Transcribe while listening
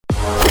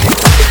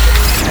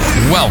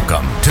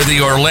Welcome to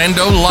the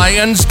Orlando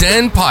Lions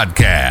Den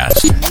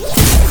Podcast,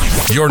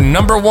 your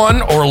number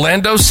one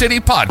Orlando City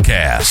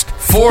podcast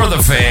for the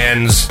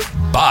fans,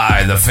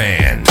 by the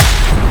fans.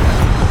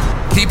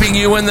 Keeping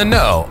you in the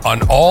know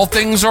on all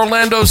things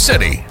Orlando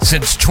City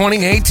since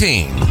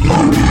 2018.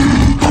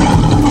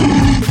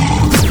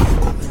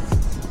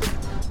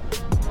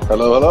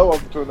 Hello.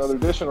 Welcome to another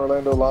edition of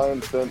Orlando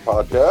Lions Den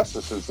Podcast.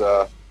 This is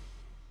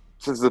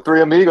the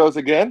three amigos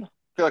again. I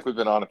feel like we've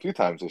been on a few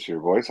times this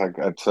year, boys.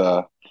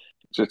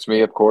 It's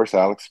me, of course,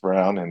 Alex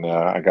Brown, and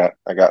I got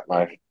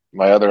my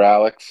other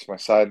Alex, my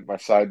side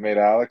mate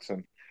Alex,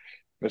 and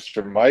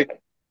Mr. Mike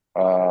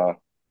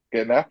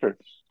getting after it.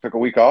 Took a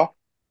week off.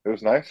 It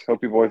was nice.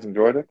 Hope you boys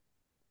enjoyed it.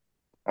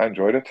 I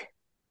enjoyed it.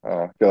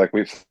 I feel like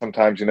we've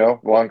sometimes,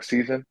 long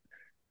season.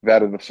 We've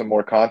added some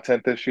more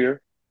content this year.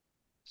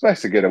 It's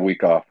nice to get a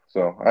week off.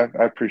 So I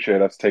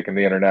appreciate us taking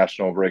the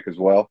international break as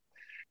well.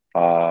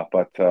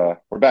 But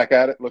we're back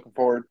at it. Looking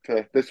forward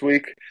to this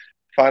week.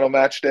 Final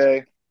match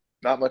day.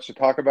 Not much to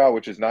talk about,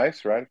 which is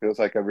nice, right? It feels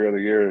like every other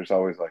year there's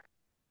always like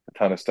a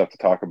ton of stuff to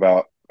talk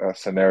about,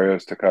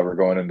 scenarios to cover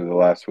going into the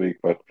last week.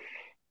 But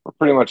we're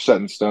pretty much set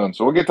in stone.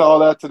 So we'll get to all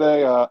that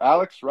today.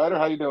 Alex, Ryder,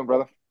 how you doing,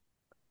 brother?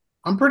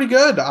 I'm pretty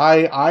good.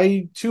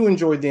 I too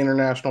enjoyed the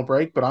international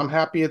break, but I'm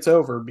happy it's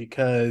over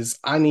because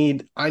I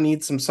need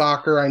some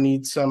soccer. I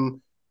need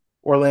some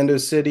Orlando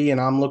City,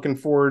 and I'm looking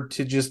forward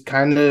to just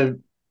kind of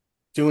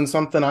doing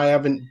something I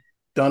haven't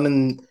done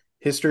in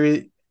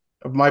history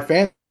of my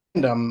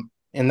fandom,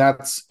 and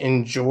that's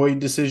enjoy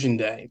decision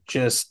day.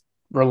 Just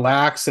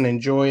relax and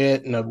enjoy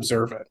it and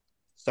observe it.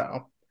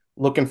 So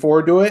looking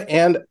forward to it.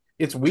 And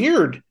it's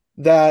weird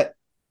that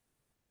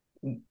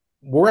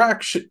we're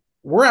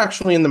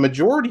actually in the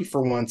majority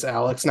for once,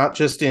 Alex, not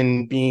just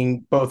in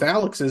being both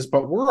Alexes,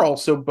 but we're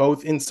also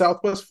both in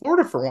Southwest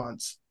Florida for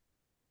once.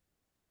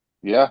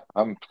 Yeah,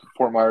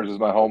 Fort Myers is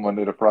my home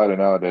Monday to Friday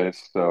nowadays.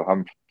 So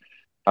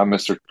I'm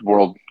Mr.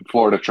 World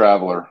Florida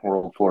Traveler.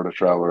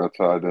 That's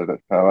how I did it.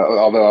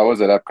 Although I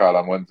was at Epcot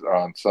on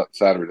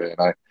Saturday, and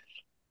I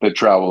did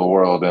travel the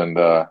world, and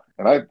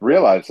I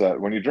realized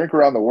that when you drink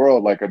around the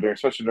world, like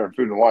especially during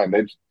food and wine,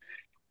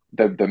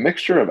 the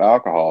mixture of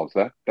alcohols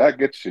that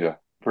gets you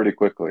pretty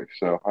quickly.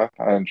 So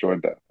I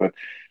enjoyed that. But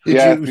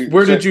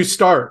where did you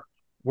start?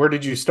 Where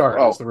did you start?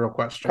 Oh, is the real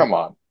question. Come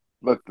on,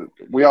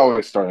 we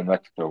always start in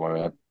Mexico, my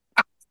man.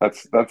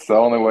 That's the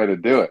only way to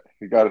do it.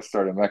 You got to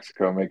start in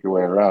Mexico and make your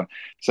way around.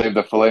 Save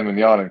the filet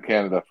mignon in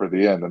Canada for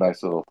the end, a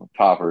nice little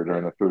topper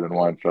during the Food and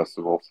Wine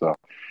Festival. So,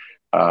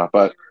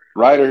 but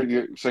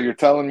Ryder, you're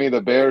telling me the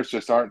Bears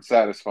just aren't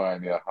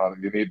satisfying you?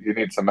 You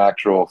need some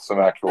actual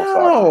soccer.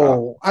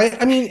 No,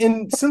 I mean,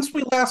 and since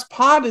we last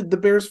potted, the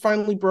Bears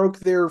finally broke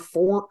their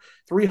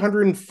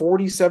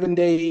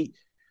 347-day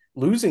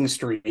losing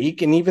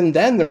streak, and even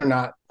then, they're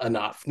not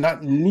enough,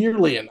 not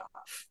nearly enough.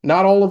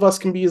 Not all of us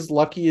can be as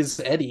lucky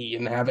as Eddie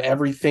and have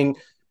everything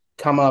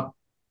come up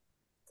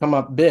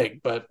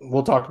big, but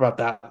we'll talk about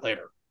that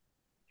later.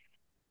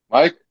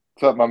 Mike,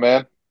 what's up, my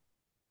man?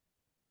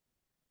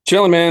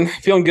 Chilling, man.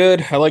 Feeling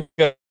good. I like,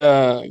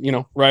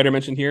 Ryder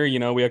mentioned here,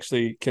 we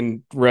actually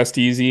can rest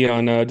easy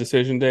on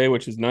decision day,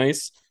 which is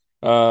nice.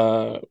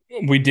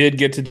 We did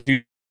get to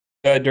do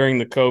that during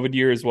the COVID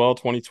year as well,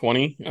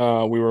 2020. We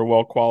were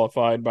well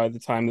qualified by the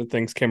time that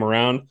things came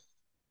around.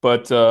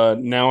 But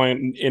now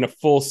I'm in a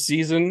full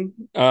season,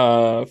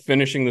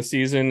 finishing the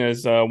season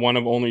as one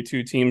of only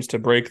two teams to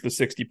break the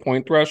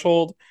 60-point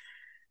threshold.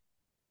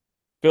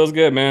 Feels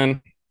good,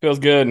 man. Feels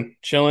good.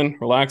 Chilling,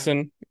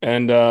 relaxing,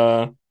 and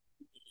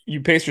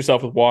you pace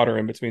yourself with water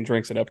in between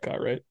drinks at Epcot,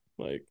 right?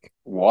 Like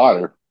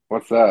water.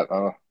 What's that?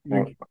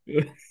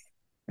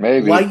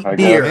 Maybe light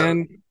beer.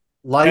 And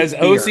has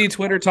OC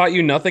Twitter taught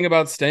you nothing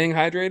about staying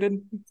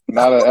hydrated?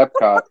 Not at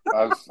Epcot.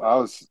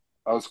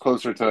 I was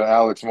closer to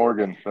Alex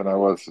Morgan than I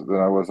was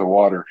a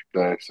water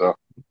day. So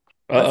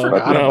I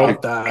forgot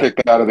about that.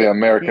 Kicked out of the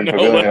American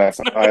Pavilion.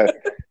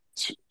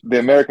 The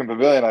American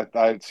Pavilion.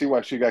 I see why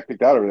she got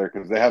kicked out over there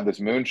because they have this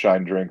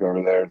moonshine drink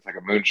over there. It's like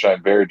a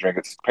moonshine berry drink.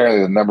 It's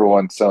apparently the number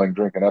one selling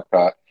drink in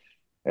Epcot,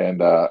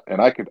 and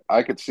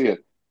I could see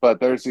it.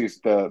 But there's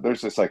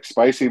this like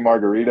spicy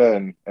margarita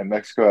in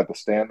Mexico at the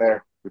stand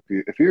there. If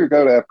you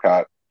go to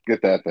Epcot,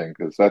 get that thing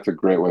because that's a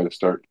great way to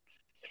start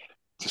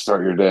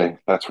your day.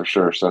 That's for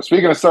sure. So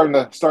speaking of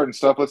starting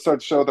stuff, let's start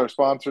the show with our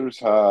sponsors.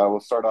 We'll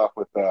start off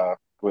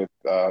with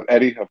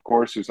Eddie, of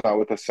course, who's not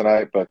with us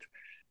tonight, but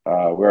we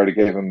already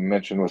gave him a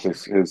mention with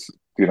his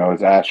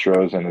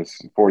Astros and his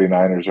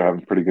 49ers are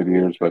having pretty good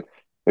years. But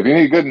if you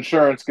need good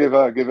insurance, give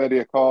Eddie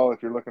a call.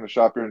 If you're looking to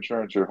shop your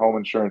insurance, your home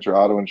insurance, your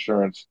auto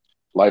insurance,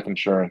 life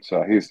insurance,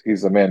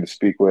 he's the man to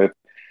speak with.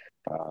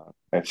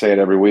 I say it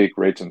every week.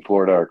 Rates in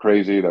Florida are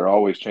crazy. They're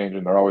always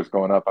changing. They're always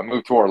going up. I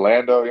moved to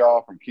Orlando,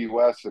 y'all, from Key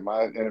West, and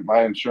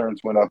my insurance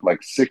went up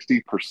like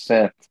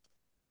 60%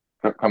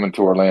 coming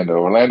to Orlando.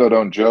 Orlando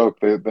don't joke.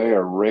 They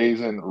are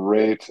raising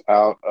rates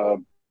out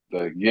of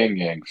the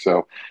yin-yang.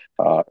 So,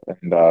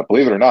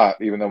 believe it or not,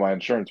 even though my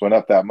insurance went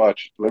up that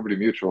much, Liberty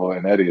Mutual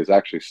and Eddie is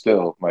actually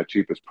still my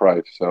cheapest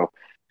price. So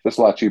just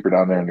a lot cheaper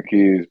down there in the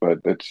Keys, but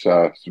it's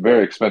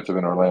very expensive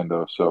in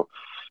Orlando. So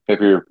if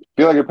you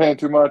feel like you're paying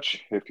too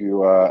much, if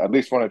you at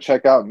least want to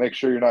check out, make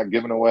sure you're not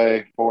giving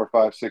away $4, $5,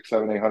 $6,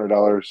 $7,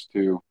 $800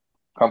 to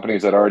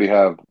companies that already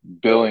have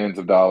billions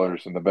of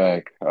dollars in the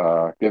bank.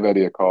 Give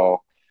Eddie a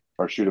call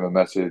or shoot him a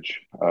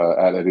message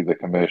at Eddie the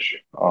Commish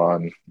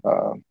on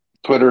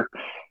Twitter,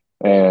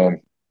 and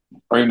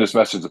or even just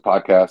message the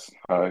podcast.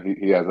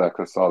 He has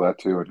access to all that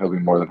too, and he'll be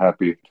more than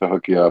happy to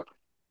hook you up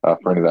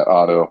for any of that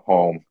auto,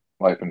 home,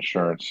 life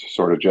insurance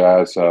sort of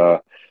jazz.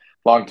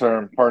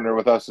 Long-term partner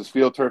with us is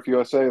Field Turf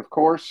USA, of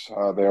course.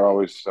 They're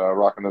always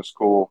rocking those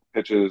cool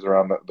pitches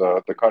around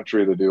the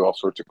country. They do all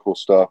sorts of cool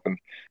stuff and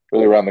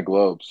really around the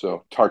globe.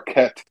 So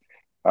Tarkett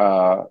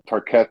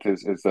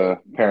is the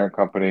parent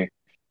company,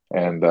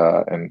 and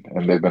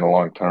they've been a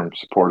long-term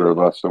supporter of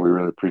us, so we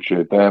really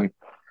appreciate them.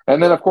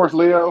 And then, of course,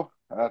 Leo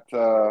at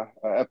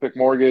Epic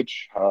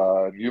Mortgage.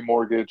 U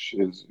Mortgage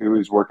is who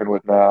he's working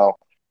with now.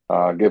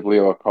 Give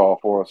Leo a call,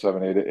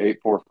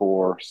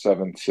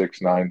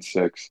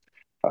 407-844-7696.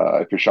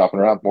 If you're shopping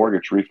around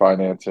mortgage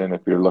refinancing,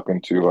 if you're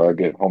looking to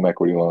get home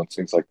equity loans,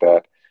 things like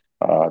that,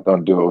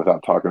 don't do it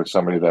without talking to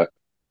somebody that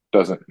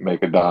doesn't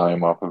make a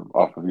dime off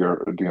of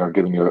your,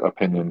 giving you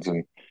opinions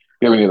and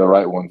giving you the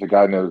right ones. The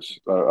guy knows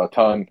a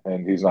ton,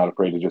 and he's not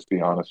afraid to just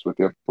be honest with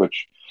you,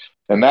 which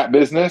in that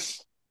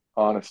business,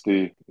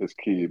 honesty is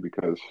key,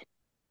 because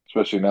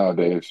especially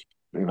nowadays,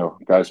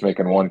 guys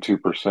making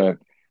 1-2%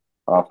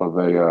 off of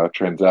a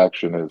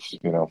transaction is,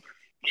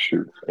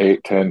 shoot,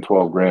 8, 10,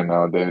 12 grand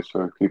nowadays.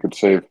 So if you could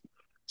save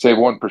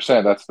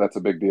 1%, that's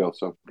a big deal.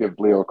 So give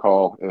Leo a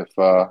call if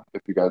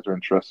you guys are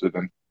interested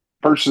in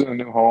purchasing a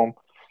new home,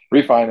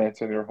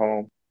 refinancing your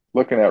home,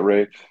 looking at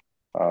rates.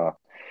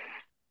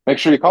 Make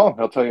sure you call him.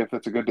 He'll tell you if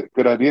it's a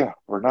good idea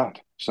or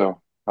not.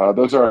 So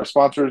those are our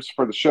sponsors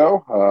for the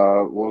show.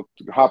 We'll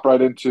hop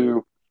right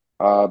into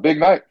big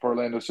night for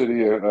Orlando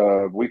City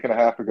a week and a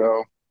half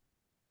ago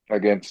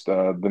against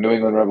the New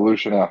England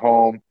Revolution at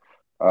home.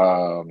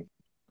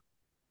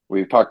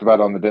 We talked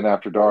about on the Den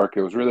After Dark.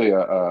 It was really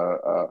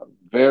a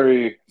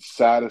very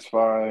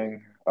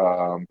satisfying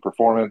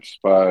performance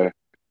by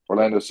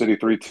Orlando City,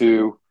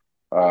 3-2.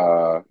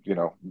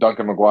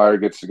 Duncan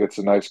McGuire gets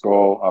a nice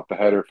goal off the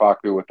header,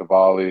 Facu with the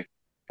volley,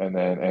 and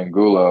then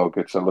Angulo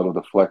gets a little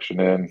deflection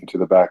in to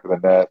the back of the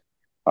net.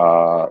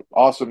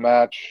 Awesome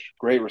match,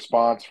 great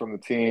response from the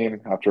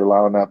team after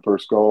allowing that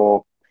first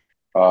goal.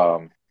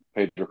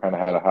 Pedro kind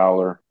of had a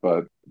howler,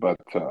 but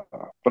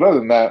other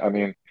than that, I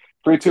mean,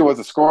 3-2 was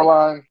the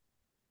scoreline.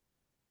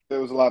 It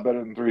was a lot better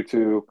than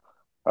 3-2.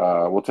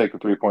 We'll take the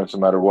 3 points no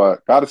matter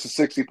what. Got us to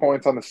 60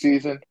 points on the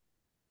season,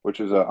 which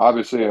is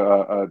obviously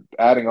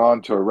adding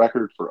on to a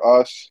record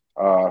for us.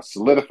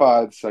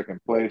 Solidified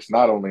second place,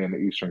 not only in the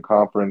Eastern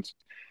Conference,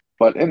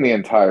 but in the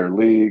entire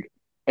league,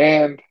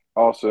 and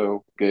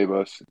also gave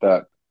us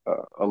that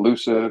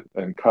elusive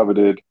and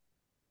coveted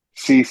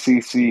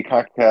CCC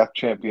CONCACAF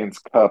Champions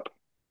Cup,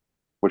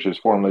 which is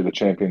formerly the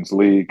Champions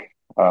League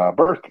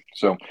berth.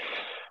 So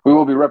we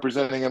will be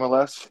representing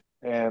MLS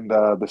and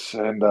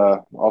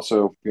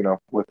also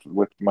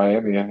with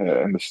Miami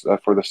and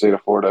for the state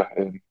of Florida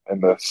and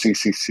the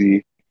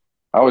CCC.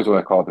 I always want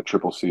to call it the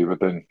Triple C, but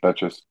then that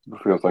just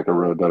feels like a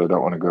road that I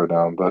don't want to go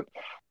down. But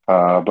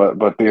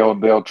the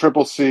old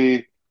Triple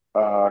C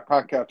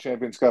CONCACAF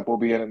Champions Cup will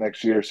be in it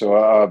next year. So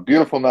a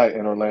beautiful night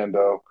in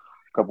Orlando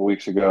a couple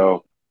weeks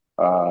ago.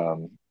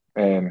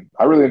 And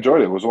I really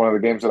enjoyed it. It was one of the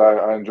games that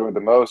I enjoyed the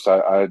most.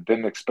 I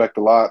didn't expect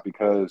a lot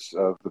because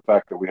of the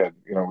fact that we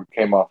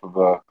came off of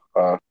a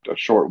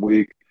short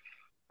week.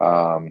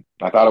 I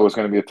thought it was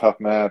going to be a tough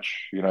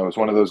match. It was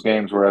one of those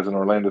games where, as an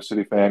Orlando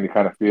City fan, you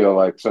kind of feel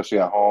like, especially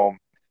at home,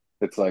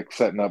 it's like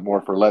setting up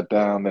more for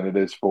letdown than it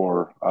is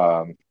for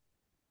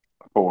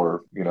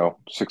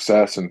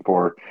success and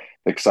for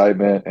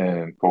excitement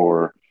and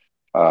for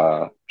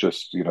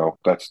just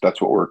that's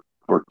what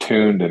we're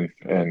tuned and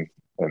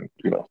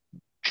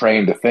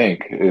trained to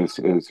think is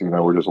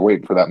we're just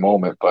waiting for that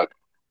moment. But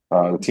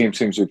the team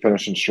seems to be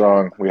finishing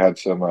strong. We had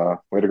a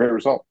great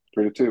result,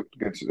 3-2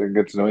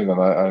 against New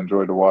England. I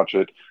enjoyed to watch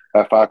it.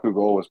 That Facu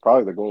goal was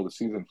probably the goal of the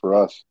season for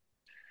us,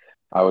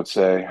 I would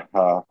say,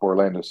 for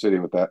Orlando City,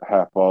 with that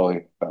half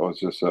volley. That was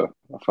just a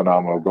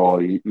phenomenal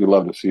goal. You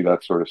love to see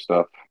that sort of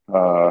stuff.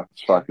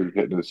 Facu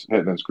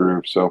hitting his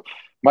groove. So,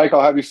 Mike,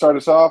 I'll have you start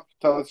us off.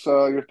 Tell us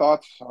your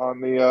thoughts on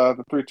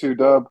the 3-2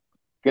 dub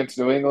against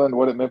New England,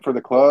 what it meant for the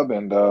club,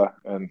 and how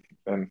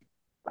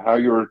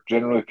you were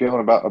generally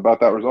feeling about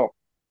that result.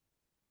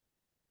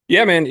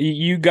 Yeah, man,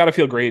 you got to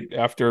feel great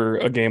after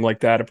a game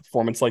like that, a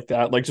performance like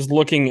that. Like, just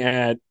looking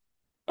at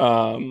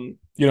the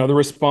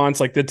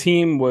response, like the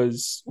team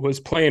was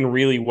playing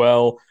really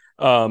well,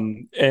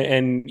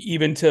 and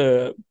even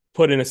to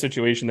put in a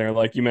situation there,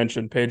 like you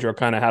mentioned, Pedro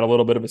kind of had a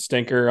little bit of a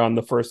stinker on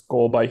the first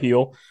goal by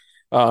Heel.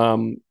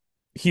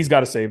 He's got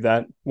to save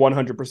that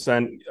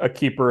 100%. A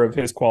keeper of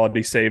his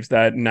quality saves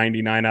that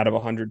 99 out of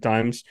 100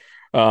 times.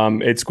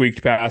 It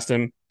squeaked past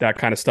him. That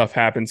kind of stuff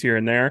happens here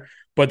and there.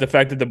 But the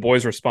fact that the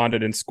boys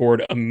responded and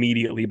scored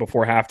immediately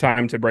before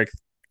halftime to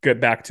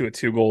get back to a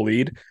 2-goal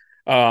lead,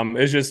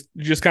 It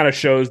just kind of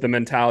shows the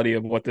mentality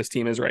of what this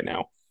team is right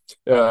now.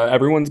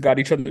 Everyone's got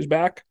each other's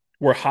back.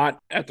 We're hot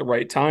at the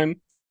right time.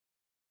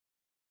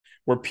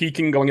 We're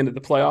peaking going into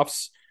the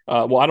playoffs.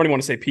 Well, I don't even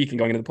want to say peaking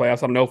going into the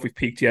playoffs. I don't know if we've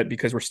peaked yet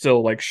because we're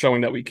still like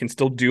showing that we can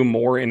still do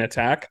more in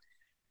attack.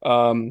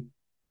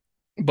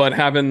 But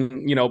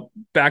having,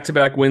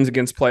 back-to-back wins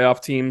against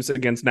playoff teams,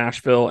 against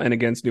Nashville and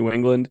against New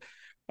England,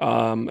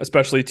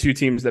 especially two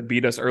teams that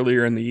beat us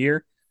earlier in the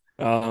year,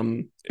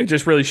 it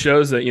just really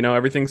shows that,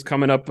 everything's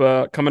coming up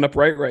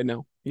right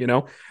now,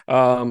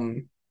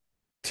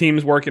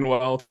 teams working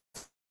well,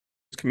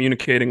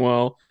 communicating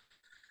well.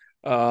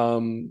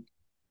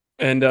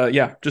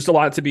 Just a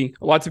lot to be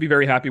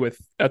very happy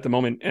with at the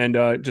moment,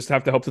 and just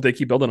have to hope that they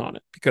keep building on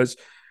it, because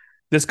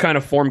this kind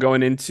of form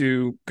going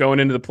into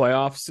the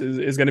playoffs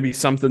is going to be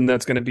something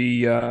that's going to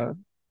be,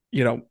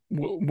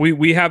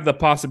 we have the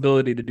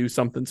possibility to do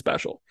something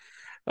special.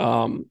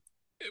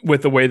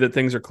 With the way that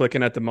things are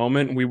clicking at the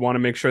moment, we want to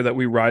make sure that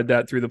we ride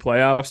that through the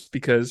playoffs,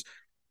 because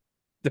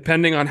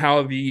depending on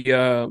how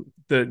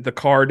the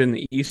card in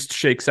the East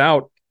shakes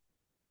out,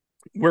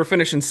 we're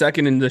finishing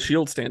second in the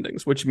Shield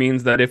standings, which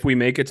means that if we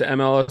make it to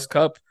MLS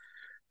Cup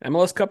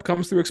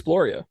comes through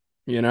Exploria,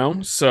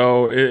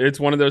 So it's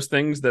one of those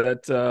things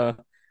that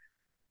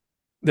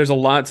there's a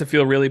lot to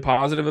feel really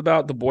positive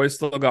about. The boys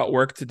still got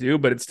work to do,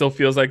 but it still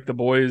feels like the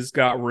boys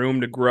got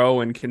room to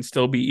grow and can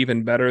still be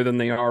even better than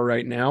they are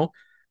right now,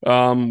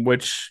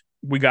 which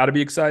we got to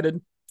be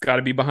excited, got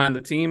to be behind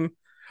the team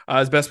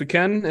as best we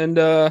can. And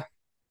I'm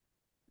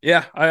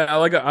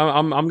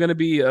going to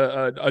be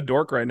a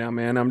dork right now,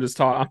 man. I'm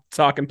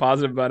talking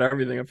positive about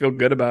everything. I feel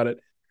good about it.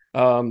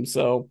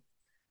 So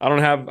I don't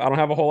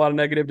have a whole lot of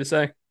negative to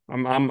say.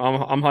 I'm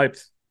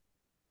hyped.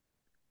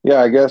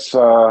 Yeah, I guess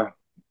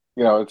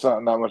it's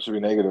not much to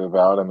be negative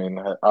about. I mean,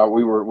 we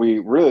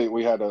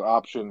had an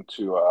option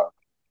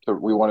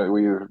we wanted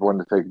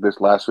to take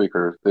this last week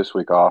or this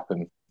week off,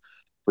 and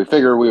we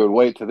figured we would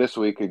wait to this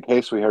week in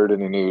case we heard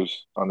any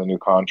news on the new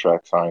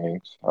contract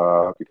signings,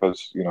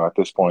 because at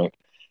this point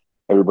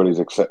everybody's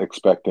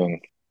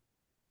expecting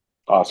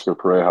Oscar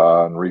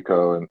Pareja and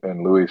Rico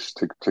and Luis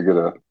to get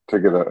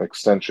an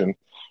extension,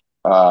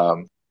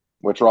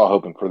 which we're all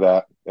hoping for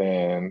that.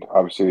 And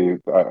obviously,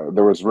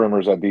 there was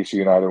rumors that DC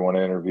United want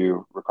to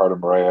interview Ricardo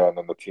Morea, and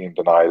then the team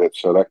denied it.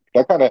 So that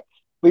kind of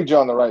leads you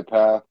on the right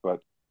path.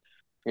 But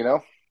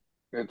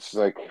it's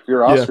like, if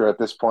you're Oscar at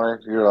this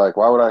point, you're like,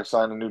 why would I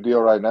sign a new deal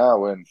right now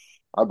when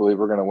I believe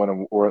we're going to win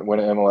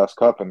an MLS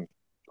Cup and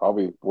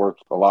probably worth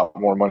a lot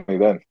more money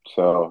then.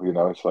 So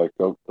it's like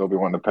they'll be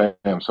wanting to pay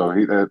him. So I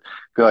feel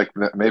like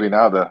maybe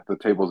now the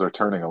tables are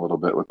turning a little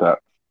bit with that.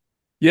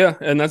 Yeah,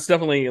 and that's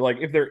definitely, like,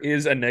 if there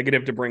is a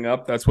negative to bring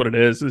up, that's what it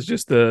is. It's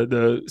just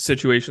the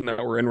situation that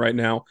we're in right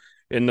now,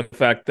 in the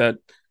fact that,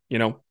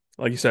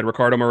 like you said,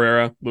 Ricardo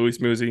Moreira, Luis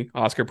Muzi,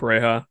 Oscar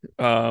Pareja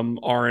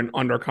aren't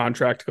under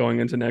contract going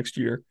into next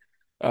year.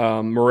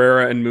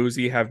 Moreira and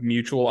Muzi have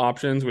mutual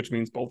options, which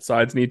means both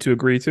sides need to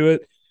agree to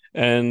it.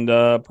 And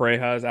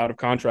Pareja is out of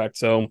contract.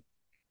 So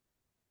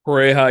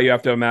Pareja, you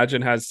have to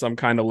imagine, has some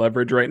kind of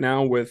leverage right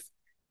now with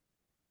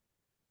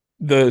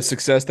the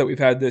success that we've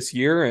had this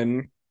year.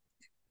 And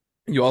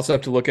you also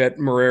have to look at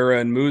Moreira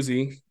and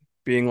Muzi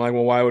being like,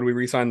 well, why would we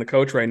re-sign the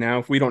coach right now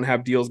if we don't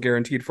have deals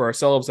guaranteed for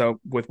ourselves out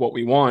with what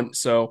we want?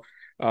 So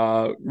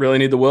really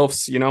need the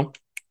Wilfs,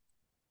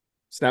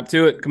 snap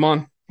to it. Come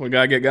on. We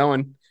got to get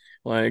going.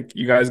 Like,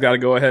 you guys got to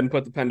go ahead and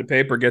put the pen to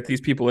paper, get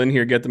these people in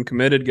here, get them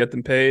committed, get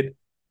them paid.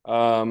 Give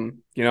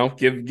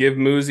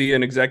Muzi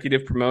an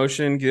executive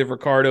promotion, give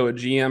Ricardo a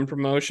GM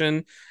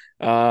promotion.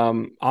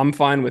 I'm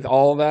fine with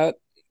all of that.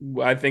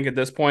 I think at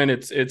this point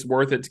it's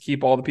worth it to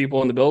keep all the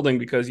people in the building,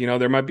 because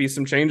there might be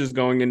some changes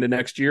going into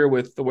next year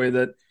with the way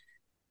that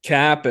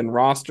cap and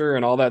roster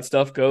and all that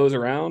stuff goes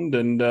around,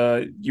 and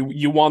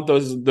you want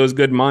those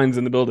good minds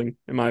in the building,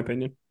 in my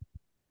opinion.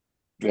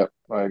 Yep,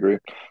 I agree.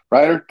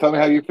 Ryder, tell me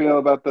how you feel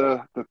about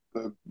the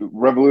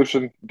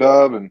Revolution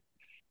dub and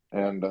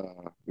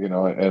the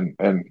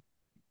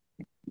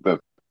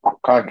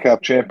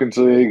CONCACAF Champions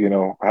League,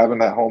 having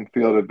that home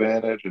field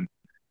advantage, and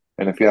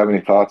if you have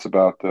any thoughts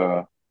about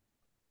the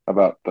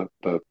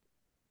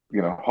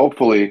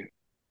hopefully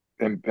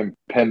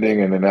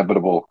impending and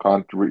inevitable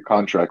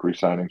contract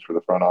re-signings for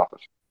the front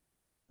office.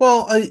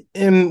 Well,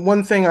 and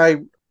one thing I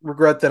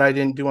regret that I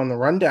didn't do on the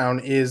rundown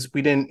is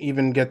we didn't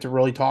even get to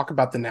really talk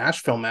about the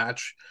Nashville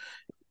match,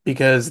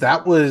 because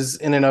that was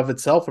in and of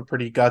itself a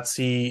pretty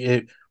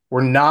gutsy.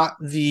 We're not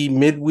the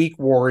midweek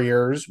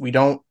Warriors. We've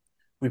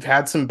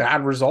had some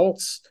bad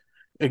results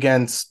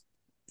against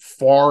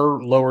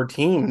far lower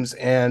teams,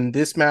 and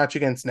this match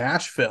against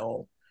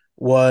Nashville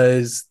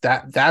was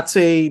that's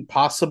a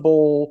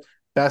possible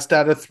best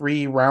out of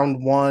 3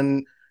 round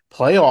 1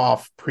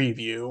 playoff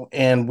preview.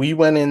 And we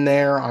went in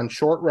there on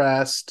short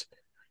rest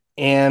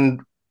and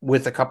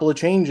with a couple of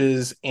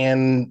changes,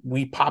 and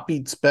we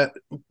poppy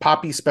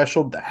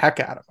specialed the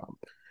heck out of them.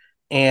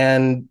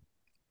 And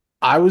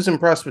I was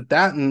impressed with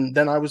that. And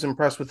then I was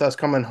impressed with us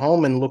coming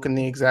home and looking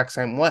the exact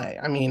same way.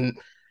 I mean,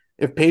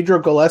 if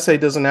Pedro Gallese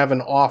doesn't have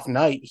an off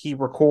night, he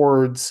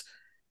records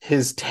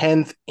his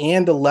 10th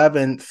and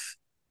 11th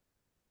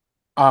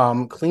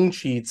clean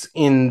sheets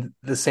in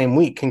the same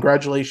week.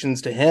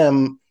 Congratulations to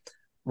him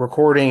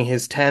recording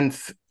his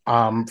 10th,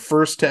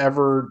 first to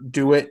ever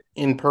do it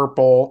in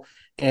purple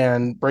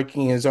and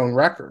breaking his own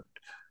record.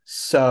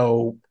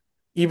 So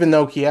even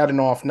though he had an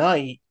off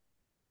night,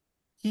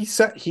 he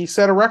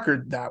set a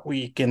record that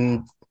week,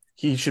 and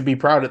he should be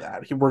proud of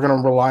that. We're going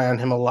to rely on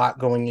him a lot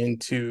going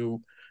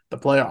into the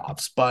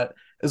playoffs. But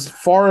as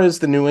far as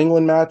the New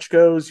England match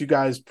goes, you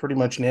guys pretty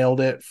much nailed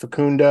it.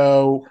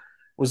 Facundo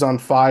was on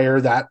fire.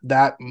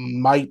 That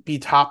might be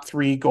top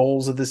 3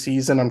 goals of the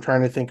season. I'm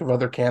trying to think of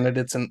other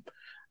candidates and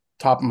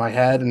top of my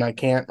head, and I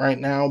can't right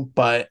now,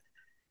 but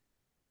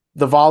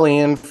the volley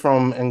in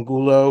from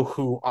Angulo,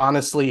 who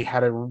honestly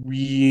had a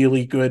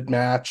really good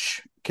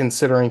match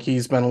considering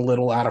he's been a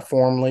little out of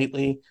form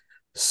lately.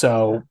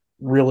 So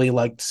really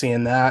liked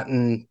seeing that.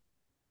 And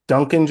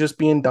Duncan just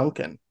being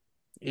Duncan.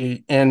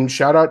 And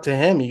shout out to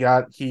him. He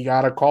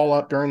got a call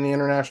up during the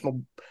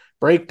international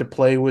break to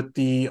play with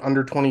the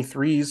under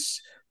 23s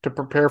to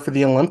prepare for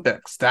the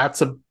Olympics.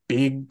 That's a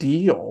big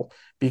deal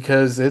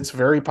because it's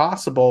very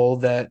possible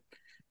that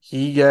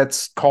he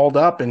gets called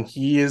up and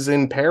he is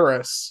in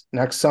Paris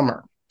next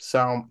summer.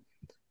 So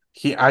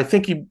I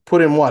think he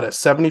put in a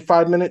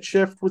 75-minute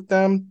shift with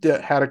them.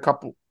 Had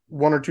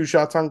one or two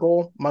shots on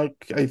goal.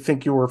 Mike, I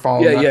think you were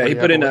following. Yeah, he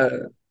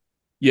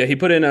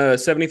put in a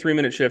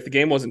 73-minute shift. The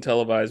game wasn't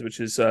televised,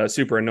 which is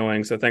super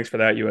annoying. So thanks for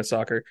that, U.S.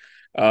 Soccer.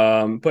 Put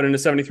in a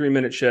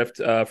 73-minute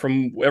shift.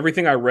 From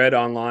everything I read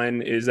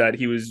online, is that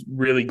he was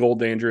really goal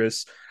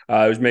dangerous. He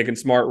was making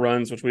smart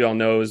runs, which we all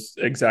know is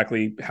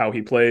exactly how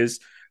he plays.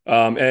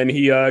 And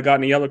he got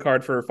in a yellow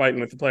card for fighting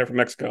with the player from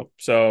Mexico.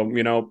 So,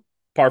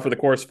 par for the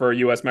course for a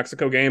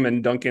U.S.-Mexico game,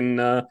 and Duncan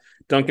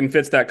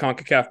fits that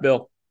CONCACAF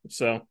bill.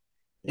 So,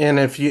 and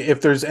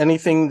if there's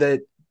anything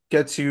that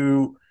gets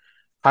you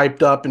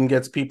hyped up and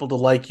gets people to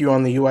like you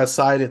on the U.S.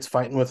 side, it's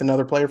fighting with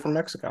another player from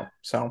Mexico.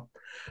 So,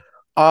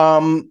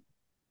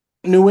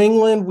 New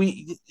England,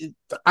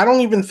 I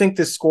don't even think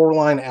this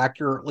scoreline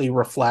accurately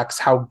reflects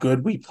how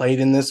good we played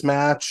in this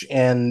match,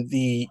 and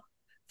the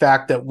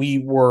fact that we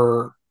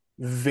were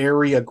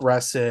very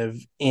aggressive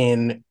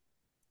in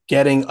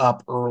getting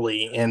up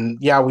early. And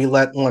yeah, we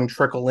let one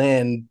trickle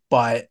in,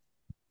 but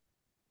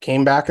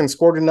came back and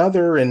scored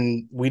another,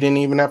 and we didn't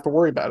even have to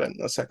worry about it in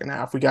the second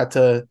half. We got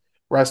to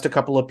rest a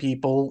couple of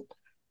people,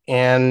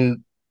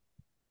 and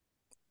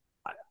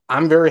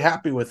I'm very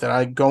happy with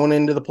it. Going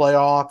into the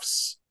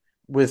playoffs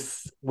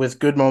with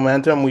good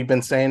momentum. We've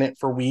been saying it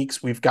for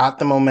weeks. We've got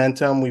the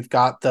momentum, we've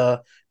got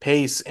the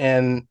pace,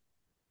 and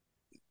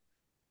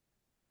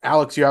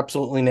Alex, you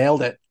absolutely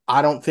nailed it.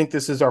 I don't think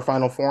this is our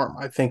final form.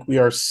 I think we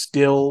are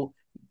still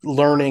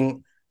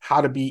learning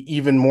how to be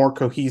even more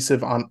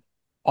cohesive on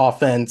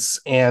offense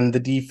and the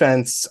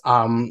defense.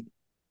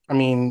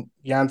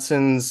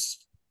 Jansen's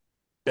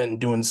been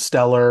doing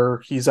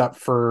stellar. He's up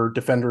for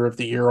Defender of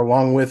the Year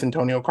along with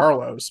Antonio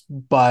Carlos,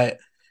 but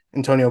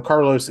Antonio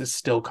Carlos is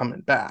still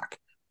coming back.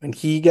 When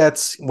he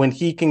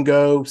can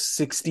go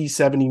 60,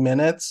 70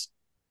 minutes,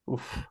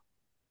 oof,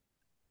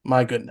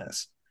 my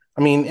goodness.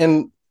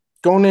 And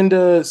going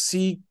into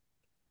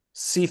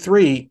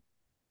C3,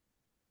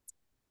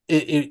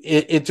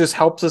 it just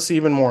helps us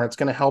even more. It's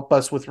going to help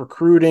us with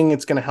recruiting.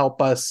 It's going to help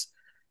us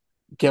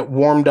get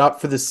warmed up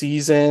for the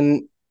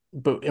season,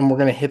 and we're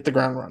going to hit the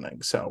ground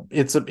running. So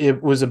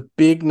it was a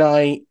big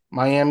night.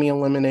 Miami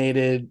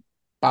eliminated.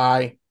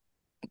 Bye.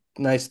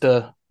 Nice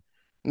to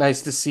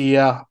see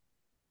ya.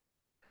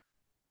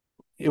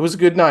 It was a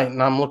good night,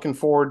 and I'm looking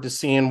forward to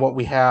seeing what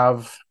we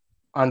have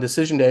on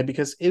decision day,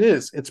 because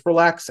it's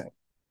relaxing.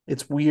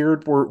 It's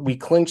weird. We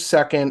clinched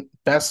second,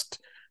 best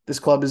this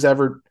club has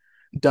ever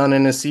done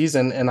in a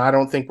season, and I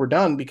don't think we're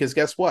done, because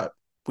guess what?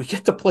 We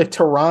get to play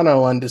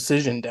Toronto on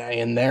decision day,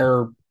 and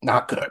they're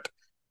not good.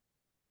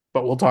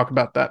 But we'll talk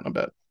about that in a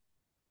bit.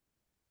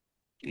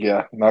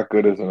 Yeah, not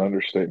good is an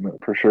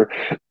understatement for sure.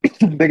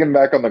 Thinking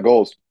back on the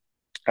goals,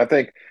 I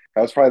think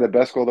that was probably the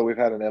best goal that we've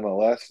had in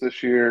MLS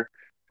this year.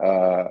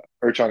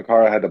 Urchan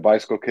Kara had the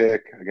bicycle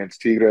kick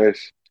against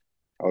Tigres.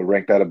 I would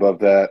rank that above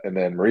that. And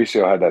then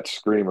Mauricio had that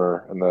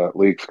screamer in the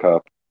Leagues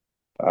Cup.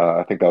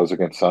 I think that was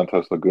against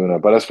Santos Laguna.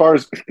 But as far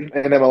as in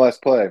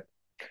MLS play,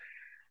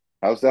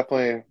 that was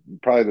definitely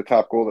probably the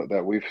top goal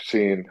that we've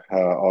seen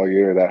all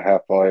year, that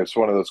half volley. It's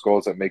one of those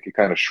goals that make you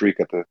kind of shriek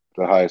at the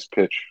highest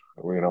pitch,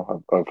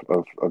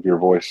 of your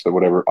voice,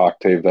 whatever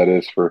octave that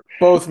is for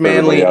both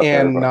manly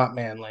and not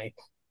manly.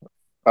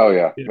 Oh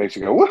yeah, makes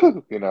you go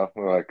woohoo!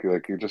 Like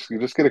you just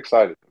get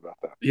excited about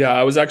that. Yeah,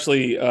 I was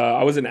actually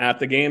I wasn't at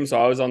the game, so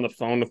I was on the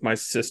phone with my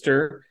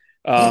sister,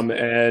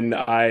 and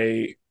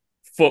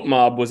Foot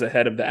Mob was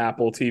ahead of the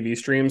Apple TV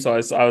stream, so I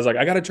was like,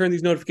 I got to turn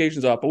these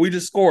notifications off, but we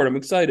just scored. I'm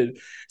excited,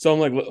 so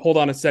I'm like, hold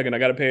on a second, I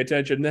got to pay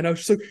attention. And then I was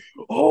just like,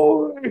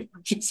 oh, I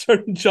just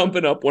started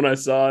jumping up when I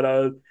saw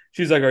it.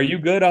 She's like, "Are you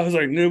good?" I was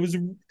like, "No, it was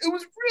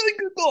really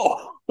good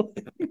goal."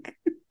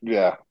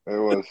 Yeah,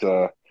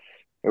 it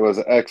was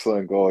an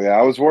excellent goal. Yeah,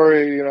 I was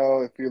worried,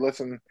 if you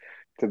listen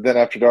to Then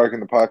After Dark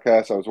in the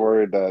podcast, I was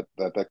worried that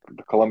the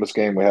Columbus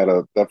game, we had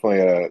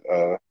definitely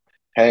a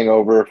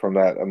hangover from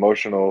that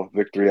emotional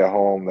victory at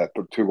home, that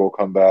 2-goal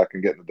comeback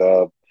and getting the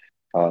dub.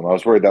 I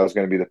was worried that was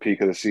going to be the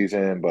peak of the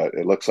season, but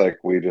it looks like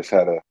we just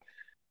had a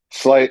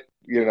slight,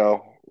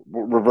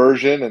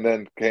 reversion, and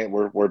then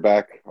we're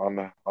back on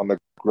the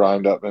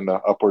grind up in the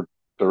upward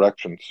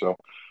direction. So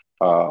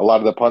a lot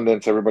of the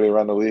pundits, everybody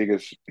around the league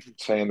is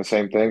saying the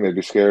same thing. They'd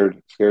be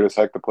scared as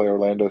heck to play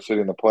Orlando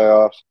City in the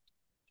playoffs.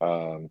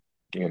 Um,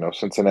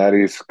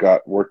 Cincinnati's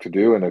got work to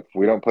do, and if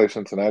we don't play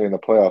Cincinnati in the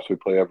playoffs, we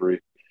play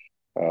every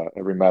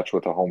match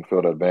with a home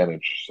field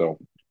advantage. So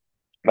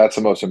that's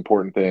the most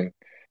important thing.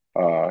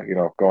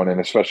 Going in,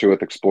 especially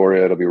with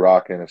Exploria, it'll be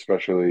rocking,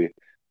 especially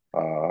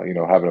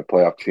having a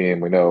playoff team.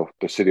 We know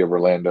the city of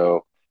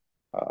Orlando,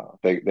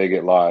 they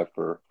get live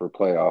for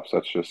playoffs.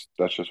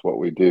 That's just what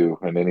we do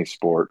in any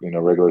sport.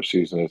 Regular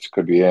season it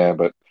could be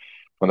but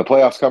when the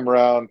playoffs come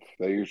around,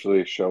 they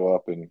usually show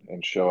up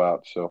and show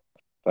out. So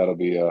that'll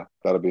be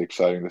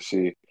exciting to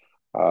see,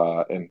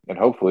 and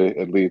hopefully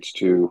it leads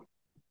to,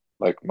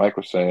 like Mike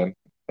was saying,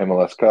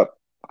 MLS Cup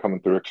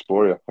coming through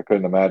Exploria. I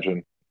couldn't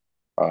imagine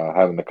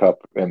having the cup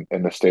in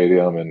the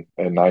stadium and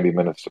 90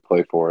 minutes to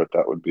play for it.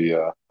 That would be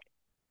a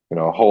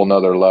whole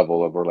nother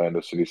level of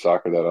Orlando City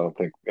soccer that I don't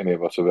think any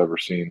of us have ever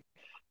seen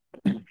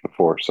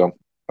before. So,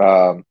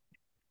 all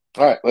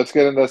right, let's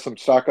get into some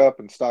stock up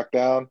and stock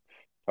down.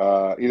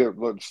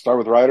 Let's start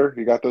with Ryder.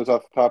 You got those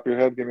off the top of your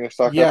head? Give me a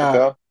stock up and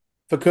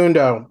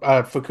down.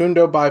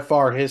 Facundo by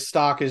far, his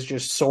stock is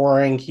just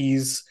soaring.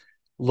 He's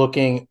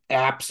looking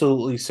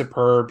absolutely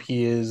superb.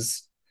 He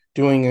is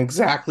doing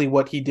exactly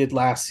what he did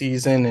last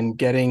season and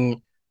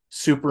getting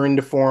super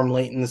into form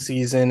late in the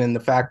season. And the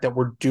fact that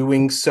we're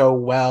doing so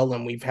well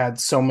and we've had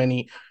so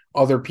many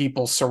other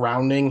people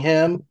surrounding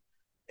him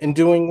and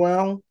doing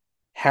well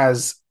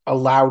has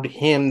allowed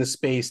him the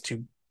space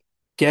to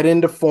get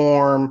into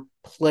form,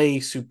 play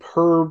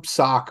superb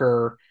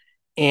soccer,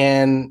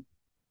 and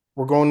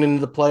we're going into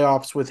the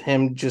playoffs with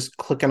him just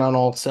clicking on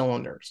all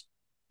cylinders.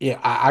 Yeah,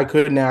 I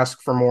couldn't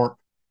ask for more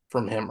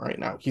from him right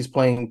now. He's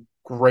playing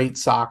great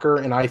soccer,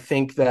 and I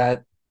think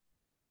that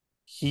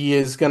he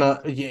is going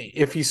to,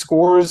 if he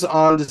scores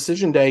on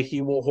decision day,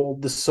 he will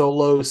hold the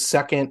solo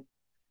second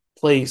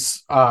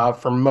place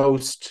for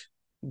most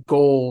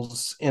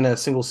goals in a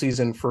single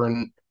season for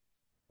an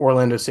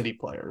Orlando City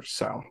player.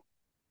 So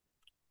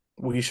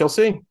we shall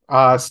see.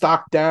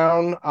 Stock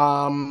down.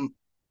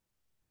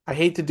 I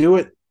hate to do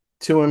it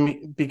to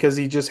him because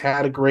he just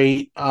had a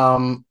great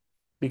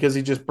because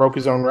he just broke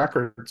his own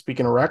record.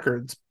 Speaking of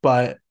records,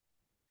 but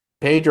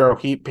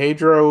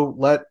Pedro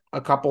let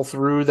a couple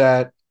through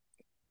that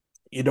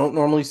you don't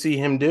normally see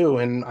him do,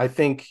 and I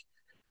think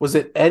was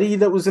it Eddie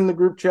that was in the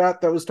group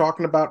chat that was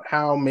talking about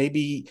how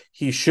maybe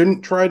he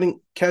shouldn't try to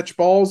catch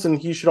balls and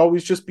he should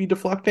always just be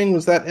deflecting?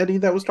 Was that Eddie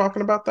that was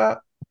talking about that?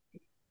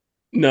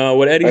 No,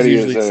 what Eddie's Eddie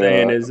usually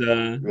saying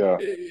yeah.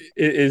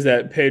 is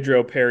that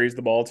Pedro parries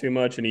the ball too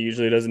much, and he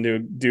usually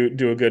doesn't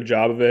do a good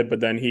job of it.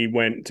 But then he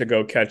went to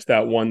go catch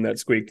that one that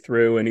squeaked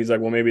through, and he's like,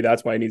 "Well, maybe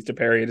that's why he needs to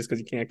parry it, just because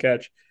he can't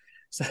catch."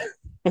 So,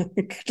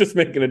 just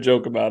making a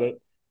joke about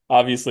it.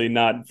 Obviously,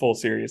 not full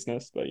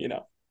seriousness, but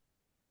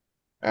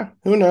Yeah,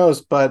 who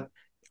knows? But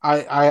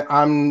I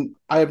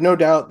have no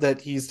doubt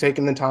that he's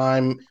taken the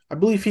time. I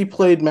believe he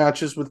played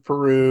matches with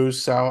Peru,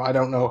 so I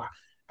don't know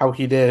how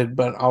he did,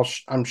 but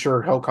I'm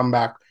sure he'll come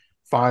back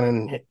fine.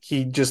 And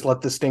he just let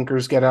the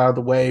stinkers get out of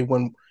the way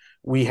when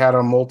we had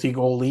a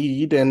multi-goal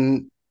lead,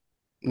 and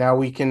now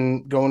we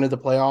can go into the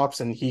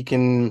playoffs, and he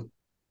can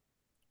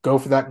go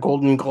for that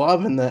Golden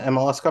Glove in the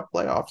MLS Cup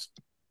playoffs.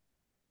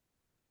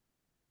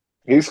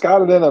 He's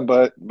got it in him,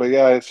 but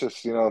yeah, it's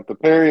just the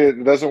parry,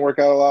 it doesn't work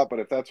out a lot. But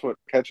if that's what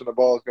catching the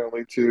ball is going to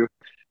lead to,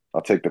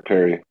 I'll take the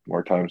parry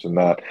more times than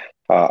that.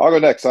 I'll go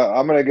next.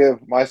 I'm going to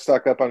give my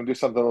stock up. I'm going to do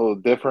something a little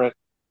different,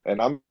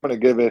 and I'm going to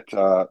give it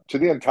to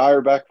the entire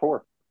back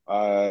four.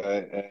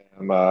 I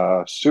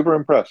am super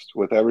impressed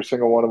with every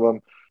single one of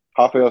them.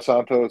 Rafael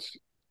Santos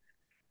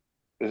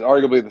is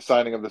arguably the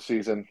signing of the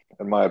season,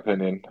 in my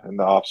opinion. In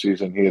the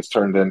offseason, he has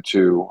turned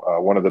into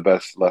one of the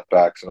best left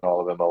backs in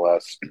all of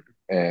MLS,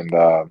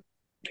 and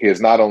he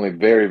is not only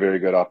very, very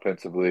good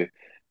offensively,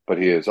 but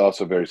he is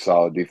also very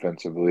solid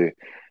defensively.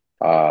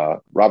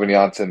 Robin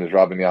Janssen is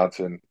Robin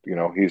Janssen.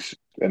 He's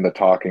in the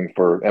talking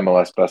for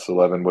MLS Best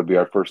 11, would be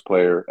our first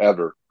player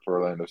ever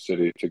for Orlando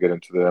City to get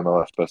into the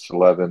MLS Best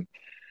 11.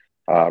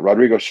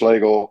 Rodrigo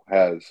Schlegel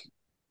has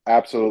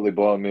absolutely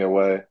blown me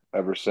away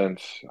ever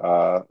since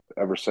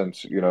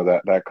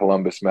that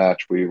Columbus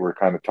match. We were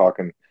kind of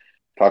talking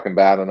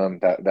bad on him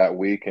that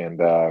week and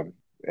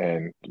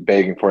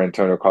begging for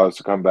Antonio Carlos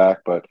to come back,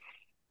 but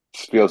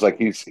feels like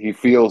he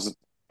feels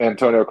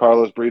Antonio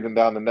Carlos breathing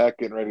down the neck,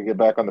 getting ready to get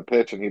back on the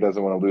pitch, and he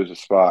doesn't want to lose a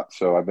spot.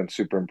 So I've been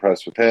super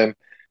impressed with him.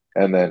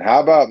 And then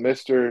how about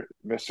Mr.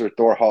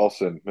 Thor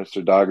Halson,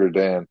 Mr. Dogger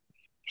Dan?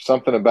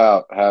 Something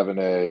about having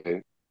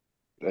a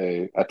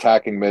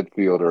attacking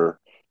midfielder,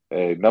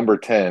 a number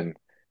 10,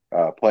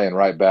 playing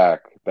right back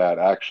that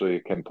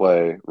actually can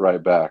play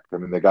right back. I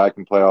mean, the guy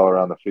can play all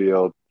around the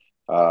field.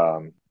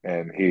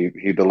 And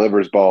he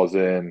delivers balls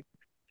in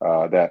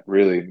that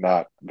really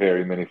not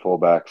very many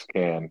fullbacks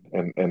can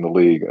in the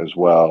league as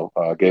well.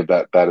 Gave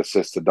that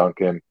assist to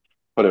Duncan,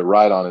 put it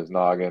right on his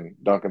noggin.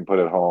 Duncan put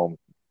it home,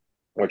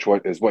 which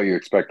is what you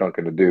expect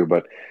Duncan to do.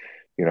 But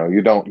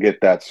you don't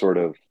get that sort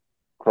of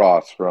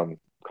cross from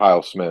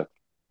Kyle Smith.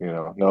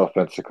 No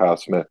offense to Kyle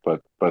Smith,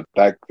 but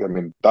that, I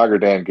mean, Dogger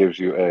Dan gives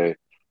you a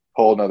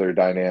whole nother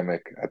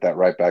dynamic at that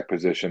right back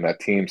position that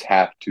teams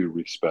have to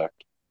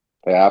respect.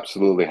 They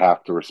absolutely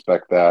have to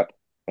respect that.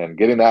 And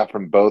getting that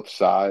from both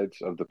sides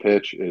of the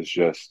pitch is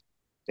just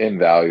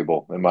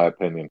invaluable, in my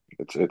opinion.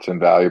 It's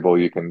invaluable.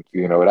 You can,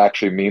 it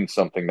actually means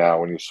something now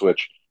when you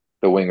switch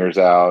the wingers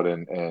out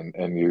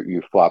and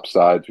you flop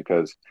sides,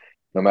 because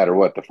no matter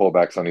what, the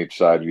fullbacks on each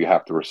side, you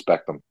have to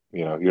respect them.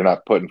 You're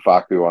not putting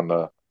Faku on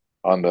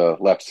the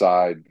left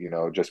side,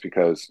 just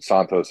because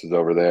Santos is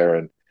over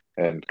there,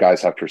 and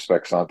guys have to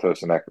respect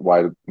Santos, and that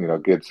why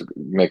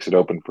makes it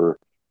open for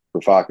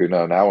Faku.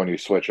 No, now when you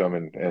switch them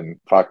and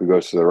Faku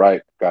goes to the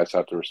right, guys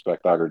have to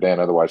respect Dan.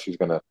 Otherwise, he's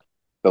going to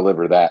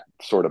deliver that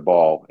sort of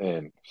ball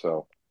in.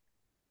 So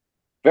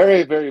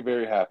very, very,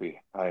 very happy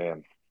I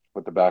am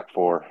with the back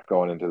four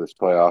going into this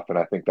playoff, and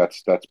I think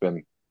that's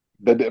been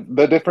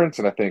the difference.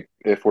 And I think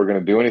if we're going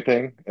to do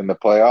anything in the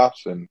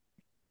playoffs and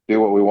do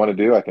what we want to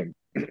do, I think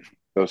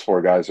those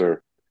four guys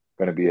are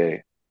going to be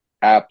a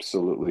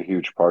absolutely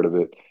huge part of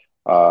it.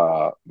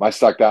 My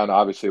stock down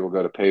obviously will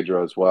go to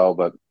Pedro as well,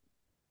 but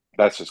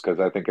that's just because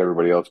I think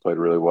everybody else played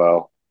really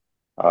well.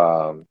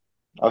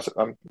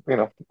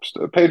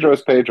 Pedro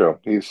is Pedro.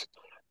 He's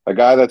a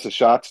guy that's a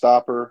shot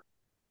stopper,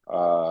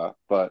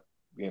 but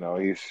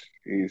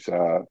he's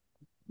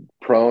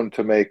prone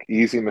to make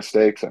easy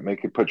mistakes that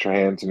make you put your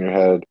hands in your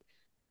head.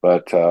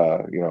 But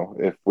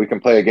if we can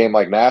play a game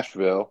like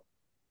Nashville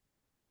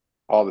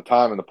all the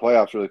time and the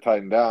playoffs really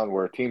tighten down,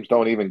 where teams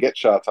don't even get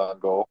shots on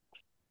goal,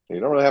 you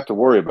don't really have to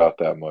worry about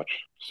that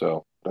much.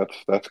 So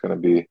that's going to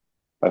be,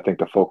 I think,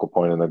 the focal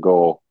point in the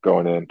goal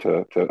going in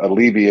to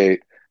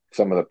alleviate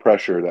some of the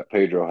pressure that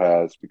Pedro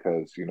has,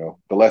 because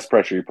the less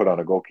pressure you put on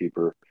a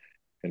goalkeeper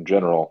in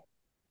general,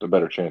 the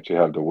better chance you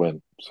have to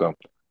win. So,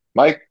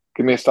 Mike,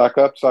 give me a stock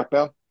up, stock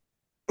down.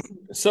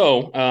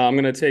 So I'm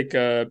going to take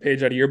a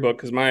page out of your book,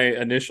 because my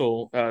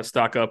initial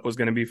stock up was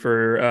going to be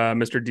for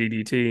Mr.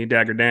 DDT,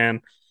 Dagger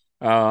Dan.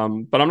 But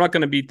I'm not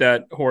going to beat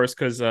that horse,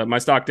 because my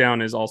stock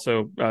down is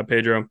also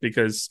Pedro,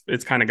 because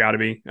it's kind of got to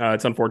be.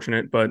 It's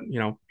unfortunate, but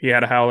he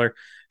had a howler,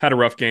 had a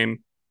rough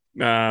game.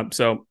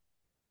 So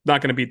not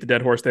going to beat the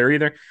dead horse there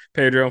either.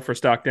 Pedro for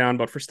stock down.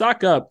 But for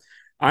stock up,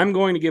 I'm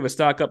going to give a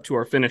stock up to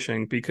our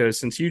finishing, because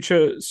since you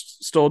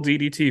stole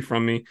DDT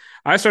from me,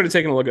 I started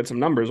taking a look at some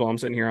numbers while I'm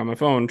sitting here on my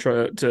phone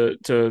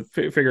to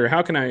figure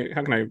how can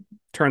I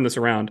turn this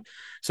around.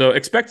 So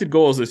expected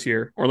goals this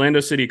year,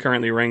 Orlando City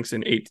currently ranks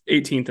in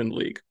 18th in the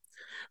league.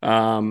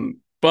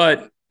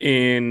 But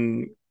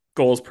in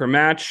goals per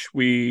match,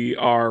 we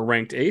are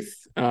ranked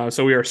 8th.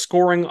 So we are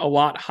scoring a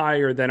lot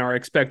higher than our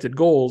expected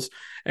goals.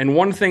 And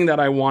one thing that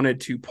I wanted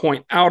to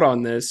point out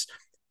on this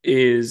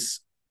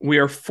is we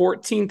are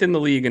 14th in the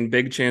league in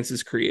big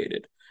chances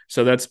created.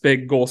 So that's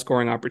big goal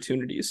scoring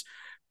opportunities.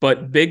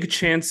 But big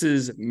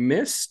chances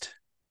missed,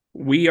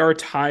 we are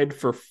tied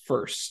for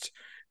first,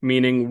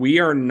 meaning we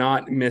are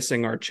not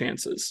missing our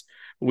chances.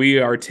 We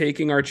are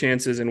taking our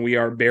chances and we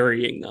are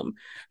burying them.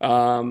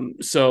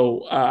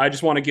 So I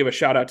just want to give a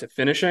shout out to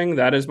finishing.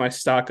 That is my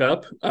stock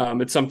up.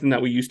 It's something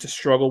that we used to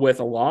struggle with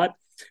a lot,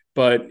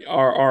 but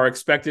our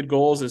expected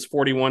goals is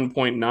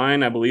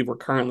 41.9. I believe we're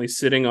currently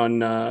sitting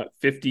on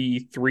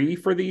 53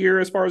 for the year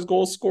as far as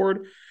goals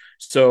scored.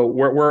 So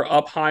we're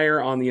up higher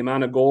on the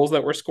amount of goals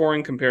that we're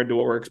scoring compared to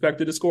what we're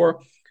expected to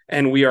score.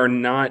 And we are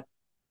not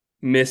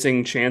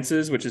missing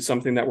chances, which is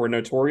something that we're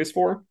notorious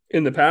for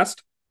in the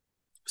past.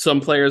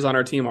 Some players on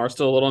our team are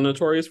still a little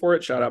notorious for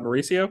it. Shout out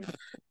Mauricio.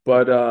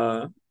 But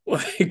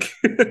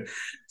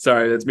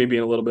sorry, that's me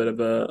being a little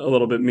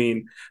bit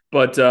mean.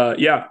 But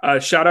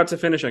shout out to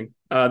finishing.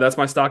 That's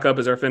my stock up,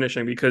 is our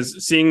finishing,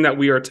 because seeing that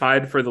we are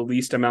tied for the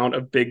least amount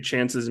of big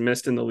chances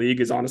missed in the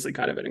league is honestly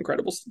kind of an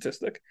incredible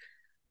statistic.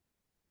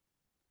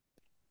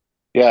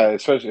 Yeah,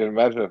 especially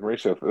imagine if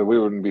Mauricio, we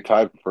wouldn't be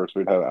tied for first.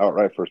 We'd have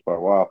outright first by a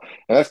while.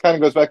 And that kind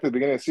of goes back to the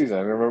beginning of the season.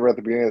 I remember at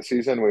the beginning of the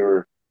season,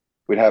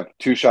 we'd have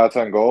 2 shots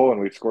on goal and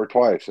we'd score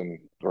twice,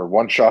 or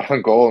 1 shot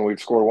on goal and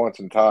we'd score once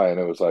and tie. And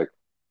it was like,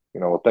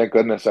 well, thank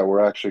goodness that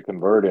we're actually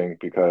converting,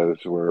 because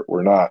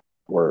we're not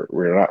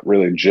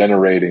really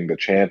generating the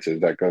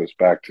chances. That goes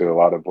back to a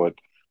lot of what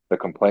the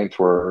complaints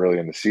were early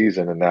in the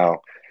season. And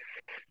now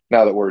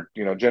that we're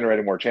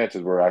generating more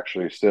chances, we're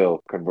actually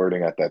still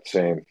converting at that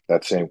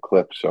same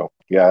clip. So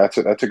yeah,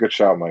 that's a good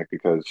shout, Mike,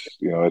 because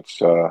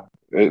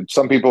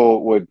some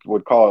people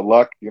would call it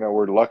luck.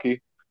 We're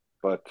lucky,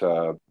 but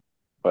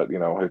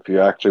if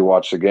you actually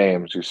watch the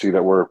games, you see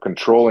that we're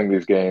controlling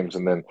these games,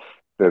 and then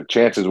the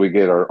chances we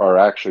get are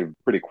actually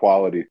pretty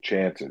quality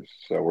chances.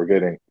 So we're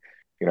getting,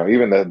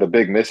 even the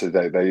big misses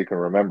that you can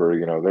remember,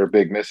 they're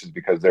big misses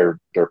because they're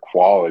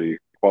quality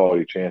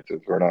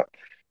chances. We're not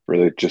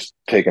really just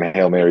taking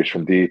Hail Marys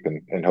from deep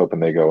and hoping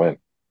they go in.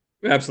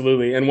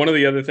 Absolutely. And one of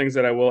the other things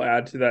that I will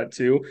add to that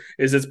too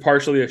is it's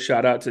partially a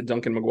shout out to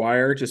Duncan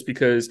McGuire, just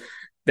because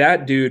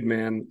that dude,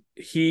 man,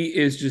 he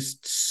is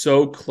just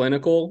so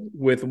clinical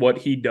with what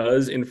he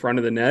does in front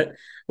of the net.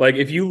 Like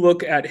if you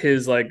look at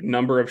his like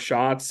number of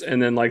shots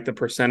and then like the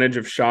percentage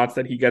of shots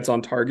that he gets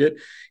on target,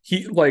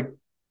 he like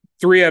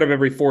 3 out of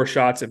every 4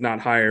 shots, if not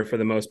higher for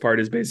the most part,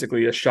 is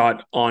basically a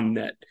shot on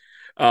net.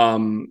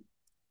 Um,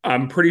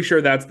 I'm pretty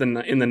sure that's in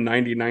the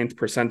 99th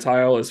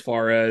percentile as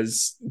far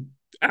as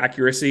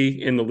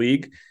accuracy in the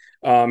league.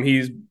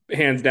 He's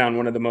hands down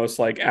one of the most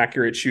like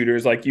accurate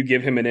shooters. Like you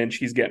give him an inch,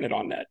 he's getting it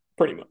on net,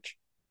 pretty much.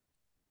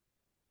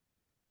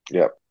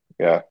 Yep.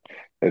 Yeah.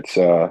 It's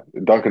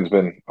Duncan's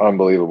been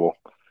unbelievable.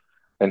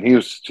 And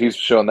he's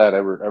shown that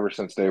ever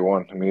since day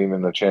one. I mean, even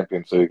in the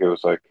Champions League, it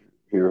was like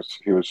he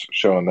was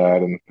showing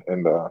that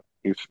and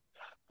he's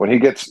when he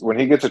gets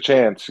a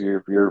chance,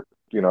 you're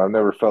I've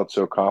never felt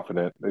so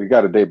confident. You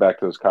got to date back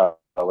to those Kyle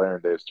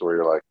Aaron days to where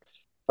you're like,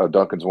 oh,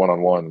 Duncan's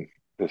 1-on-1.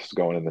 This is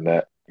going in the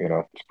net.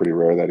 It's pretty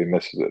rare that he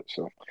misses it.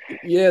 So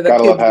yeah, that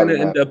gotta love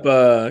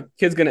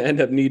kid's gonna having end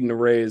that. up needing a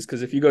raise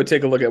because if you go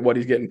take a look at what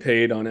he's getting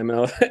paid on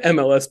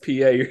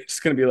MLSPA, you're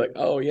just gonna be like,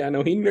 oh yeah,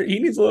 no, he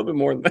needs a little bit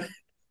more than that.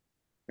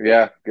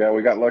 Yeah,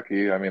 we got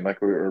lucky. I mean,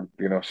 like we were,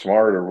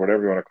 smart or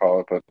whatever you want to call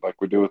it, but like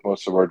we do with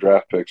most of our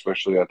draft picks,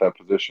 especially at that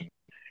position,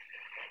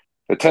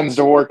 it tends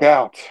to work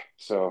out.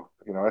 So,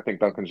 I think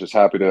Duncan's just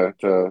happy to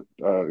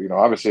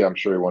obviously I'm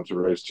sure he wants a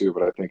raise too,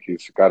 but I think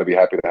he's got to be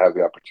happy to have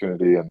the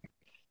opportunity and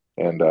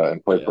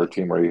play for Yeah. a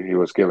team where he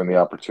was given the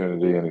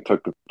opportunity and he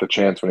took the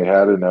chance when he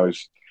had it. And now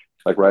he's,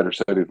 like Ryder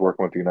said, he's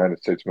working with the United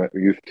States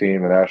youth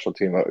team, the national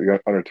team,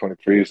 under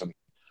 23s, and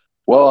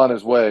well on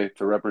his way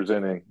to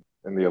representing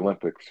in the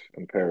Olympics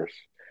in Paris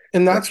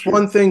And that's next year.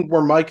 one thing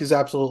where Mike is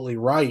absolutely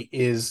right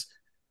is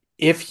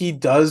if he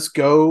does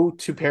go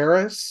to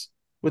Paris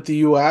with the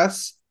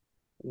US,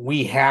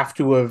 we have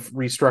to have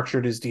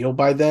restructured his deal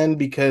by then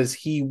because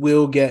he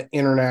will get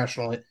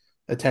international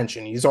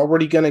attention. He's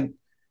already going to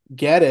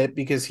get it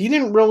because he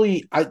didn't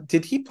really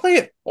did he play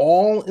it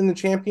all in the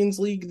Champions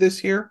League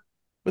this year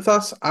with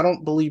us? I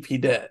don't believe he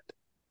did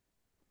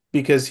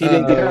because he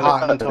didn't get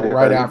hot until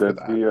right Yeah, he after did.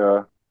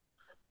 that.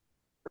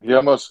 He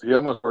almost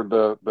heard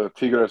the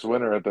Tigres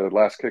winner at the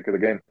last kick of the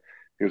game.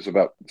 He was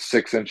about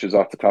 6 inches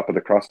off the top of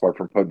the crossbar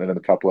from putting it in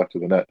the top left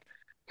of the net.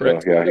 So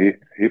Correct. yeah, Yep.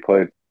 he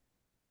played.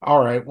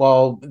 All right,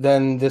 well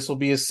then this will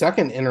be his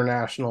second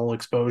international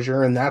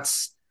exposure and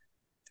that's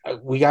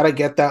we got to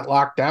get that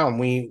locked down.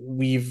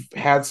 We've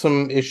had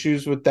some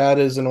issues with that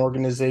as an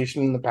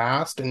organization in the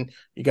past, and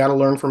you got to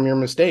learn from your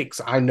mistakes.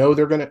 I know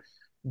they're going to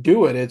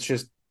do it. It's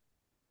just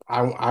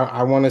I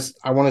want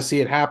to see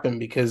it happen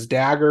because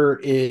Duncan,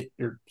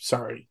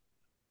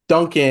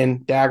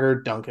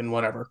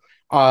 whatever,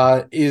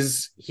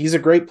 he's a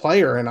great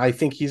player, and I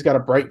think he's got a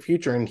bright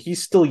future, and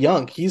he's still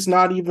young. He's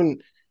not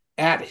even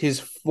at his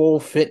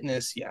full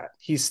fitness yet.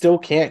 He still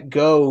can't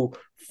go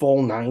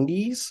full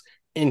 90s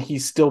and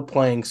he's still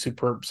playing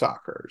superb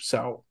soccer.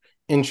 So,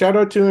 and shout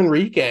out to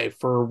Enrique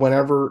for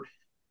whenever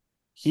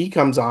he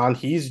comes on,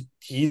 he's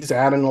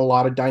adding a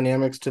lot of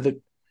dynamics to the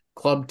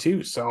club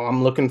too. So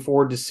I'm looking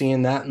forward to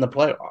seeing that in the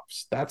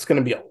playoffs. That's going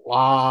to be a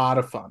lot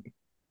of fun.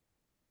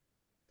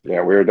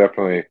 Yeah, we're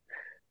definitely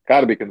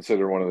got to be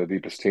considered one of the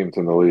deepest teams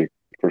in the league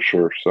for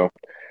sure. So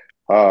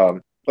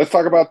let's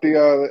talk about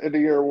the end of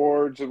year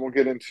awards, and we'll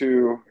get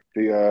into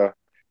the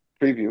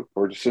preview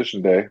for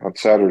decision day on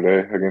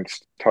Saturday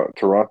against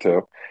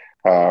Toronto.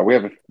 We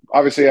have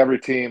obviously every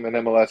team in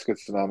MLS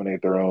gets to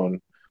nominate their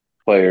own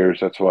players.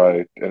 That's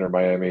why Inter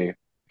Miami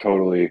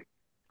totally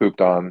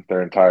pooped on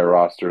their entire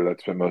roster that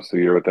spent most of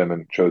the year with them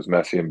and chose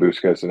Messi and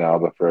Busquets and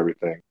Alba for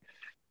everything,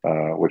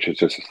 which is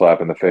just a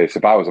slap in the face.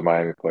 If I was a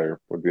Miami player, it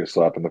would be a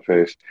slap in the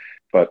face.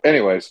 But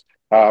anyways,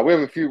 we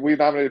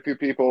nominated a few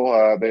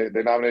people. They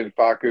nominated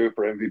Facu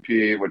for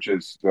MVP, which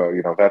is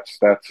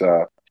that's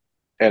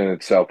in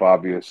itself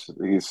obvious.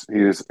 He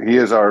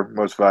is our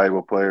most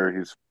valuable player.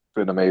 He's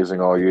been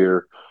amazing all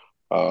year,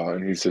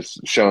 and he's just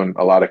shown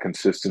a lot of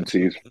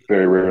consistency. He's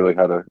very rarely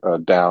had a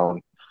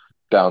down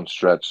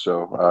stretch,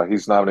 so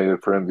he's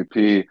nominated for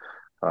MVP.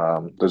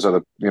 There's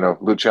other,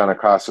 Luciano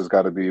Costa's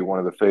got to be one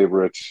of the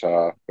favorites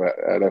at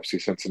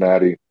FC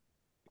Cincinnati.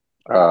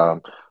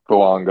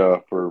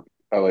 Boanga for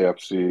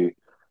LAFC,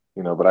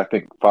 but I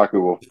think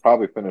Facu will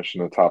probably finish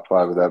in the top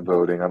 5 of that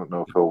voting. I don't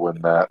know if he'll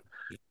win that.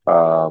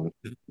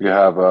 You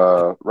have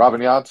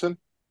Robin Janssen,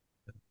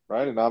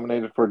 right?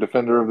 Nominated for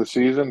Defender of the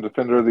Season,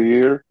 Defender of the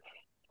Year.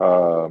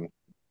 And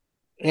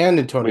We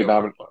Antonio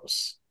nominated,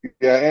 Carlos.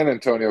 yeah, and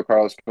Antonio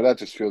Carlos, but that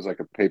just feels like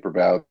a paper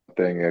ballot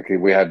thing. Okay,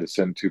 we had to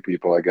send 2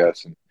 people, I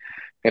guess. And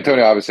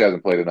Antonio obviously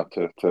hasn't played enough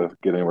to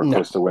get anywhere No.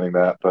 close to winning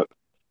that, but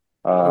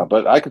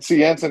I could see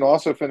Janssen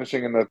also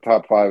finishing in the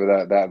top 5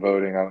 of that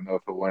voting. I don't know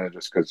if he'll win it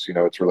just because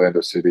it's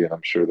Orlando City, and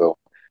I'm sure they'll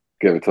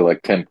give it to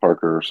like Tim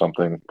Parker or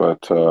something.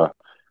 But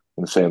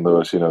in St.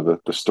 Louis, the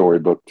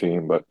storybook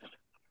team. But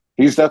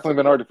he's definitely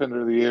been our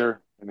Defender of the Year,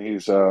 and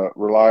he's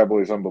reliable.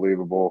 He's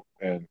unbelievable,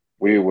 and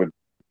we would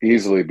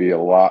easily be a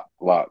lot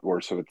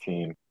worse of a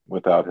team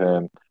without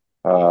him.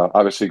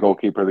 Obviously,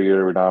 goalkeeper of the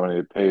year, we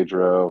nominated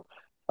Pedro.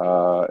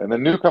 And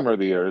then newcomer of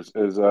the year is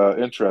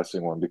an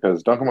interesting one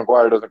because Duncan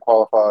McGuire doesn't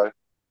qualify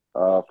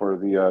for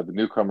the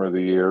newcomer of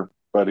the year,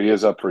 but he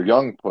is up for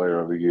young player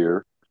of the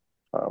year,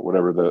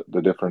 whatever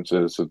the difference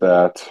is of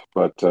that.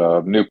 But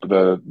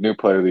the new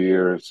player of the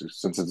year,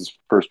 since it's his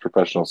first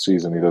professional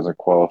season, he doesn't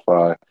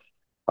qualify.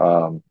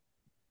 Um,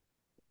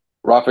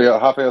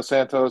 Rafael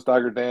Santos,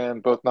 Dagger Dan,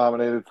 both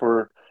nominated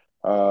for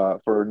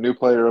new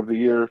player of the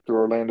year through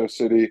Orlando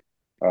City,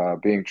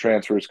 being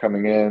transfers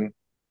coming in.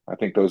 I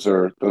think those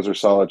are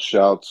solid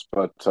shouts,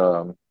 but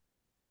a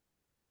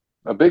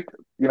big,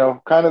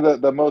 kind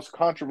of the most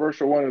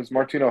controversial one is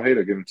Martino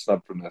Ojeda getting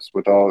snubbed from this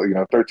with all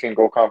 13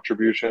 goal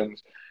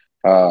contributions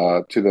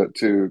to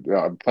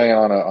playing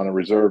on a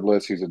reserve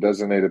list. He's a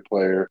designated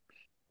player,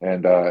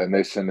 and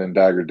they send in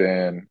Dagger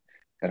Dan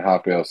and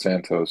Rafael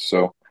Santos.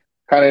 So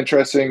kind of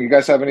interesting. You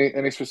guys have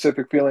any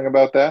specific feeling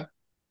about that?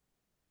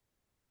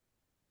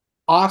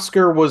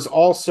 Oscar was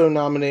also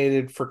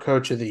nominated for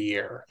Coach of the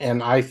Year,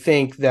 and I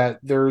think that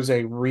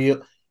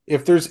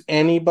if there's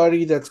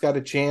anybody that's got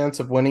a chance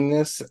of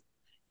winning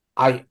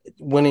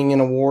winning an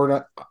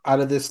award out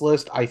of this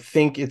list, I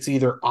think it's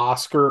either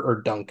Oscar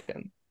or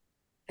Duncan.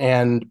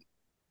 And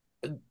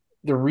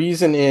the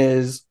reason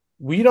is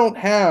we don't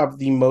have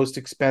the most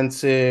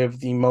expensive,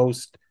 the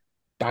most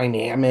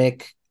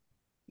dynamic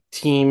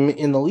team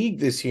in the league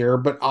this year,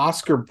 but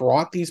Oscar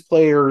brought these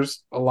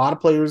players, a lot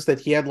of players that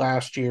he had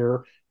last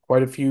year,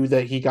 quite a few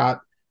that he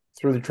got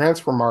through the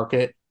transfer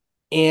market,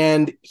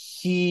 and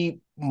he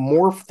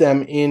morphed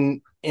them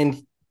in. And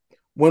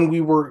when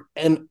we were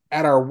at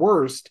our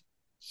worst,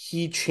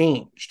 he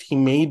changed. He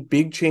made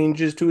big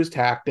changes to his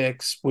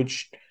tactics,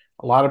 which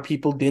a lot of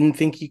people didn't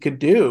think he could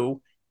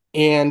do,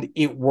 and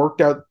it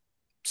worked out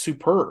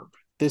superb.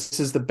 This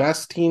is the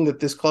best team that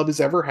this club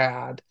has ever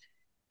had.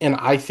 And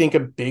I think a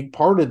big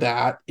part of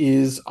that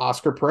is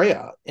Oscar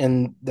Perea.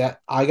 And that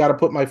I got to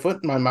put my foot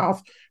in my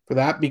mouth for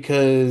that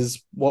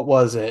because what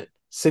was it?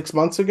 6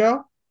 months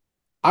ago,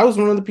 I was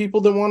one of the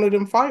people that wanted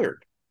him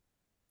fired.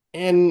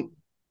 And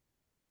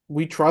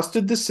we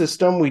trusted the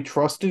system. We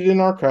trusted in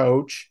our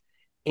coach.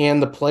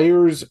 And the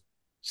players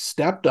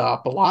stepped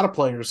up. A lot of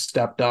players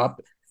stepped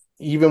up,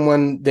 even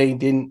when they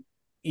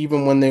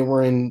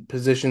were in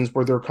positions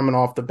where they're coming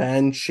off the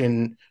bench.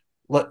 And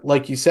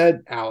like you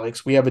said,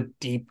 Alex, we have a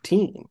deep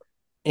team,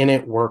 and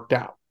it worked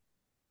out.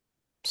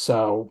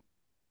 So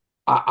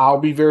I'll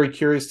be very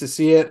curious to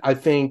see it. I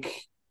think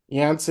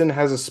Janssen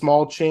has a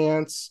small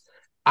chance.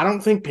 I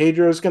don't think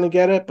Pedro is going to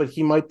get it, but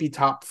he might be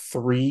top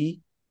 3.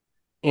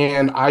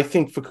 And I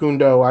think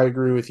Facundo, I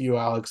agree with you,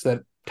 Alex,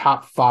 that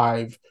top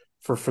 5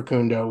 for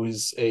Facundo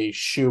is a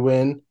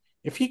shoo-in.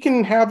 If he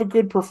can have a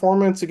good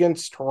performance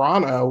against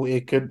Toronto,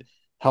 it could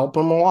help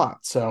him a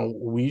lot. So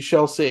we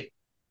shall see.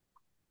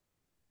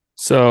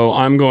 So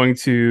I'm going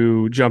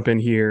to jump in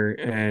here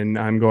and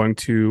I'm going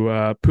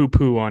to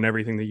poo-poo on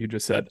everything that you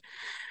just said.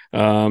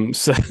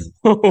 So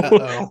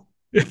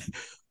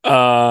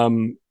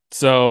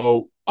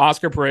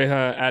Oscar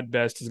Pereja at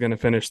best is going to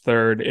finish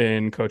 3rd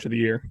in Coach of the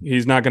Year.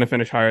 He's not going to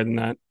finish higher than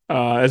that.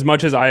 As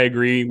much as I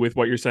agree with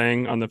what you're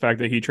saying on the fact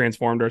that he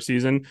transformed our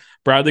season,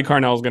 Bradley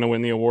Carnell is going to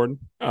win the award.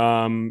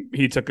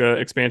 He took an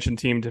expansion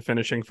team to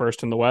finishing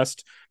 1st in the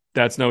West.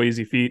 That's no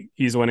easy feat.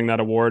 He's winning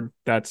that award.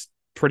 That's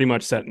pretty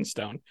much set in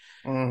stone.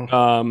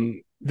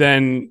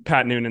 Then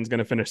Pat Noonan's going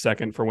to finish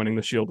 2nd for winning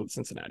the Shield with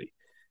Cincinnati.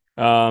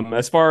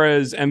 As far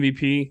as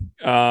MVP,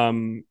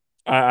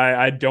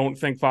 I don't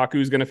think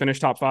Facu's going to finish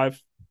top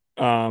 5.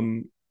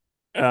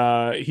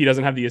 He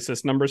doesn't have the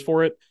assist numbers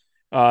for it.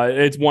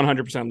 It's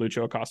 100%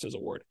 Lucho Acosta's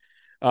award.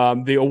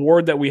 The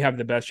award that we have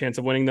the best chance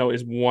of winning, though,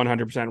 is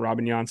 100%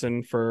 Robin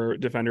Janssen for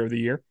Defender of the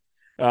Year.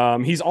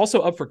 He's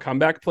also up for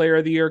Comeback Player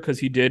of the Year because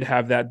he did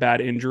have that bad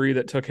injury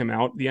that took him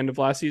out at the end of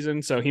last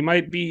season. So he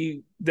might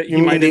be that. You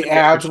mean the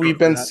ads we've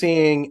been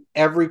seeing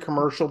every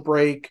commercial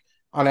break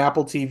on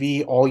Apple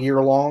TV all year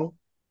long?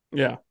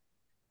 Yeah.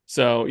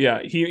 So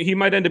yeah, he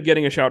might end up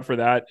getting a shout for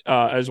that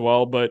as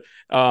well. But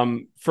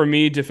for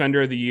me,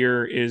 Defender of the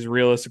Year is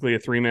realistically a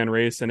 3-man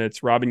race, and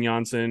it's Robin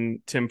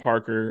Janssen, Tim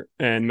Parker,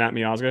 and Matt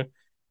Miazga.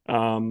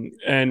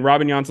 And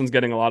Robin Janssen's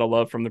getting a lot of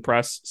love from the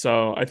press,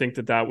 so I think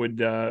that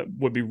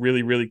would be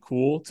really, really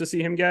cool to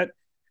see him get.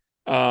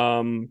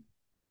 But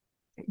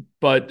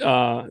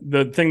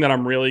the thing that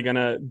I'm really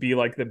gonna be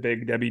like the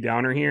big Debbie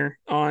Downer here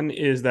on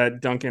is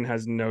that Duncan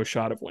has no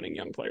shot of winning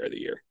Young Player of the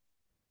Year.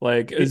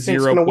 Like a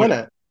 0. Gonna win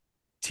it.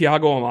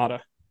 Thiago Almada,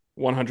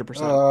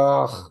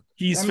 100%.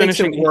 He's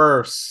finishing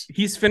worse.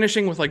 He's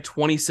finishing with like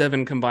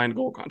 27 combined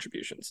goal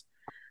contributions,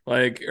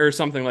 or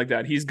something like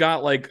that. He's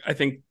got I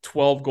think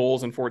 12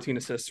 goals and 14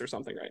 assists or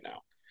something right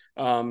now.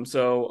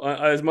 So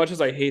as much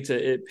as I hate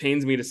it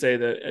pains me to say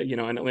that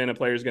an Atlanta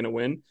player is going to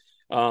win.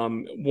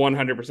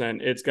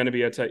 100%, it's going to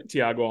be a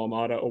Thiago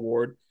Almada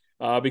award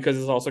because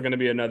it's also going to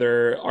be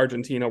another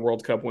Argentina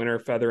World Cup winner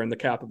feather in the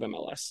cap of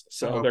MLS.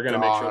 So they're going to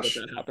make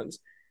sure that happens.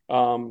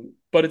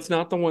 But it's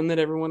not the one that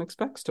everyone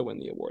expects to win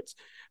the awards.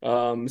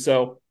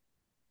 So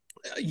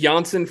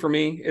Janssen for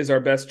me is our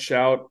best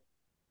shout.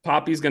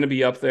 Poppy's going to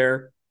be up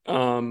there.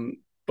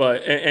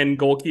 But and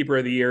goalkeeper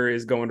of the year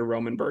is going to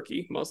Roman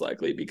Berkey most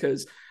likely,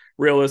 because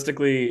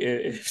realistically,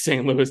 if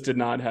St. Louis did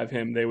not have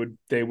him, they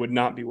would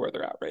not be where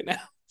they're at right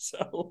now.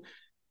 So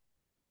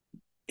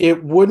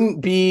it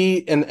wouldn't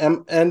be an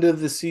end of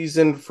the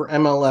season for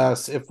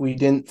MLS if we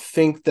didn't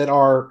think that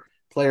our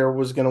player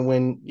was going to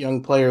win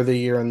Young Player of the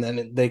Year and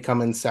then they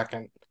come in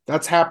second.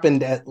 That's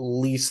happened at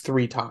least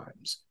 3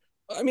 times.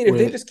 I mean, if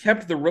they just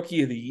kept the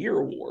Rookie of the Year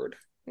award.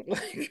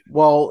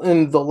 Well,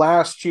 in the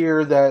last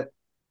year that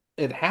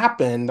it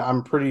happened,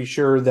 I'm pretty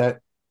sure that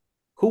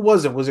who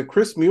was it? Was it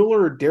Chris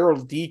Mueller or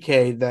Daryl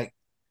DK that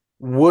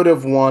would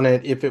have won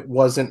it if it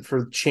wasn't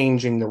for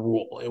changing the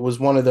rule? It was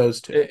one of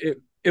those two.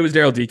 It was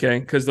Daryl DK,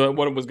 because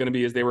what it was going to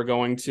be is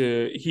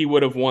he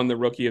would have won the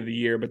Rookie of the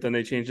Year, but then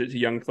they changed it to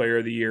Young Player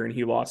of the Year, and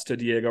he lost to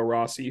Diego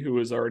Rossi, who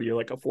was already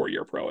like a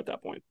 4-year pro at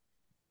that point.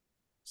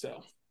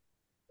 So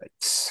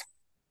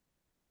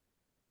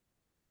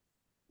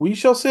we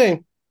shall see.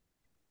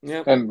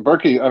 Yeah. And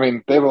Berkey, I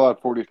mean, they've allowed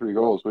 43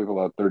 goals. We've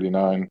allowed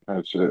 39.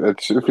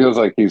 It feels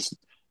like he's,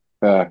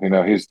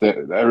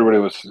 everybody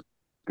was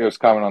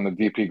commenting on the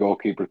DP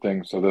goalkeeper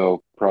thing, so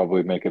they'll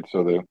probably make it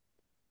so they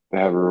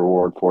have a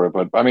reward for it.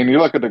 But I mean, you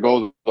look at the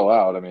goals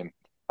allowed. I mean,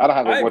 I don't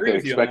have what the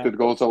expected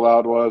goals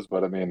allowed was,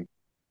 but I mean,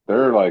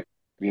 they're like,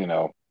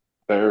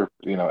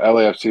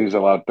 LAFC's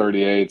allowed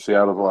 38,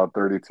 Seattle's allowed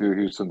 32,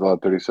 Houston's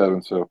allowed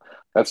 37. So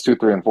that's 2,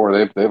 3, and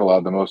 4. They've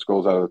allowed the most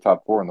goals out of the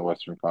top 4 in the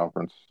Western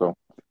Conference. So,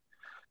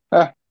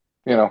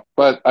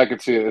 but I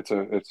could see it.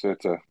 It's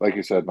a like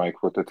you said,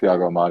 Mike, with the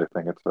Thiago Amati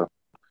thing. It's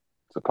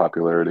a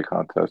popularity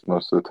contest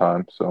most of the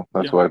time. So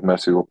that's why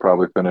Messi will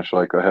probably finish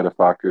like ahead of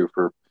Facu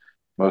for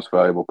most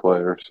valuable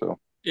player. So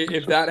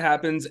if that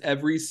happens,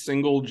 every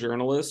single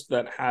journalist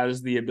that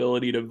has the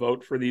ability to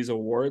vote for these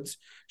awards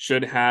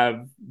should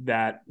have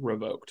that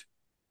revoked.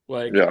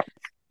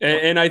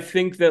 And I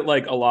think that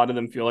like a lot of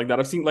them feel like that.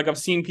 I've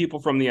seen people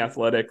from The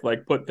Athletic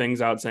like put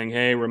things out saying,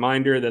 "Hey,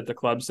 reminder that the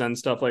club sends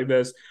stuff like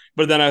this."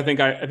 But then I think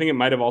it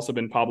might have also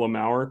been Pablo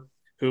Maurer,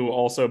 who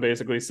also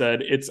basically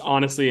said it's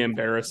honestly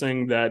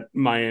embarrassing that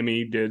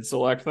Miami did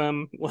select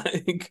them.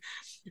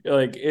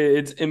 Like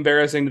it's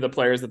embarrassing to the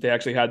players that they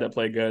actually had that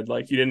play good.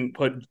 Like you didn't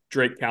put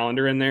Drake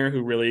Callender in there,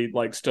 who really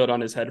like stood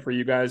on his head for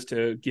you guys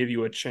to give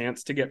you a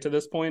chance to get to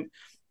this point.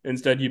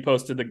 Instead, you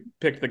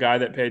picked the guy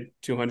that paid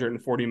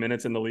 240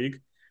 minutes in the league.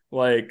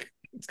 Like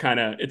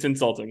it's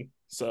insulting.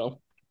 So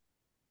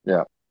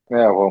yeah.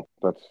 Well,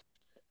 that's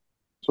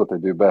what they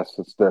do best.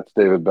 That's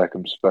David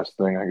Beckham's best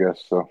thing, I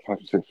guess. So I've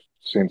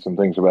seen some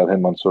things about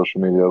him on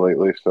social media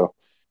lately. So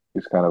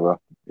he's kind of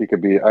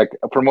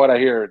from what I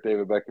hear,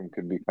 David Beckham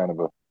could be kind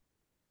of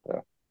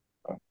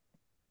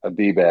a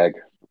D-bag,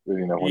 when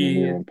you meet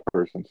him in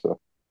person.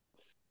 So,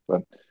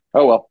 but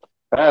oh well.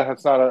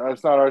 That's not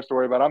our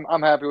story, but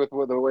I'm happy with the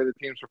way the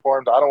team's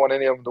performed. I don't want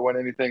any of them to win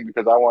anything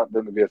because I want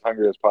them to be as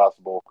hungry as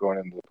possible going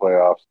into the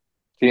playoffs.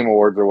 Team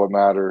awards are what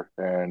matter,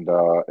 and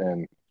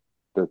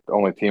the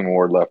only team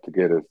award left to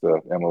get is the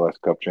MLS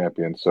Cup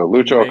champion. So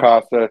Lucho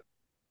Acosta,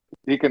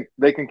 they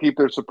can keep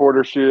their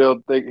supporter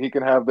shield. He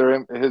can have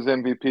his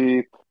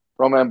MVP.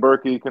 Roman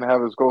Berkey can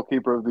have his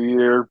goalkeeper of the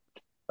year,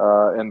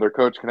 and their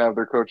coach can have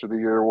their coach of the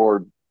year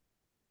award.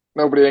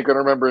 Nobody ain't gonna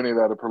remember any of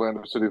that if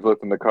Orlando City's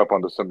lifting the cup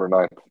on December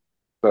 9th.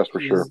 That's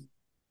for sure.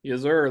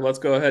 Yes, sir. Let's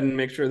go ahead and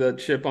make sure that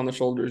chip on the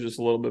shoulder is just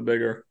a little bit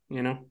bigger,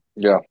 Yeah.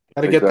 Got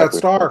to get that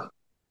star.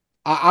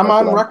 I'm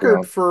on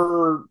record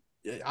for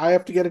I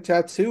have to get a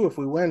tattoo if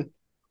we win.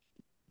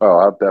 Oh,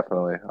 I'll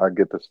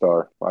get the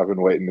star. I've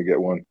been waiting to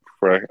get one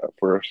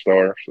for a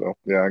star. So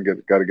yeah,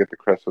 got to get the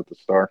crest with the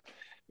star.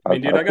 I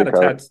mean, dude, I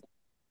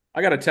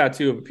got a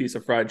tattoo of a piece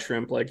of fried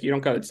shrimp. Like, you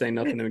don't got to say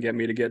nothing to get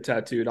me to get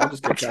tattooed. I'll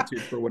just get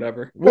tattooed for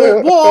whatever.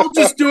 We'll all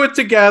just do it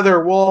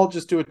together.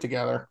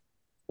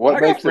 What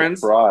makes it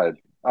fried?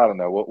 I don't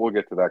know. We'll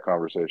get to that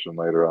conversation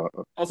later on.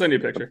 I'll send you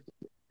a picture.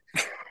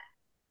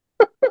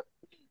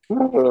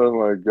 Oh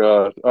my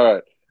gosh! All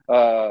right,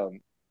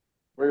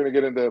 we're gonna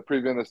get into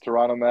previewing this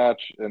Toronto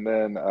match, and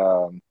then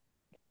I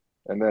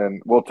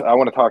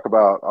want to talk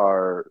about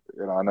our.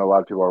 I know a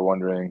lot of people are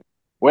wondering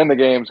when the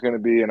game's going to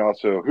be, and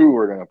also who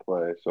we're going to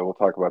play. So we'll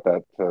talk about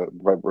that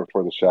right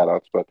before the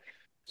shout-outs. But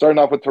starting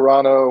off with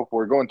Toronto,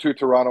 we're going to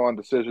Toronto on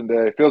decision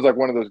day. It feels like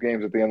one of those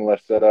games that the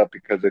MLS set up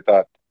because they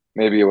thought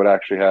maybe it would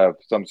actually have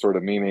some sort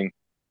of meaning.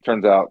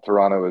 Turns out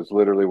Toronto is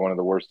literally one of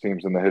the worst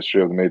teams in the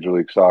history of the Major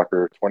League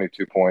Soccer.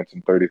 22 points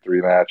in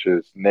 33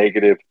 matches,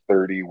 negative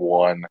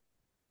 31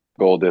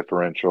 goal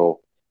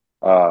differential.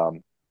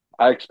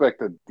 I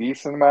expect a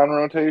decent amount of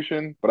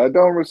rotation, but I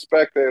don't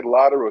expect a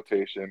lot of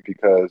rotation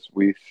because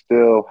we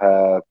still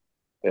have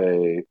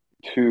a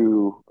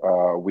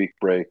 2-week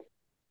break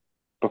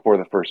before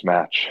the first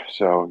match.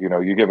 So,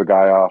 you give a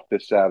guy off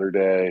this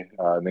Saturday,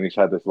 and then he's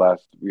had this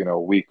last,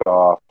 week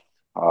off,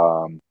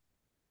 or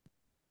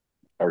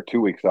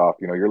 2 weeks off.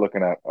 You're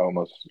looking at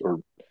almost, or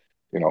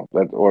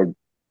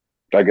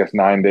I guess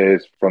 9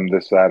 days from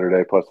this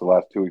Saturday plus the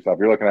last 2 weeks off.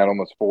 You're looking at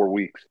almost 4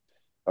 weeks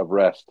of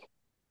rest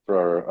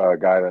for a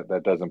guy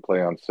that doesn't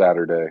play on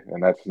Saturday,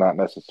 and that's not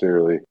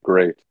necessarily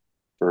great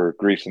for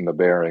greasing the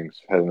bearings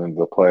heading into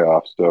the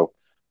playoffs. So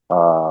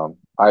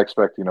I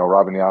expect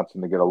Robin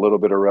Janssen to get a little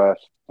bit of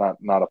rest,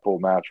 not a full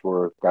match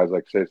for guys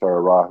like Cesar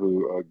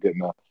Arahu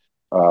getting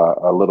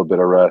a little bit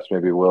of rest,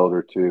 maybe Wild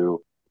or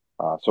two.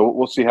 So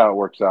we'll see how it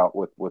works out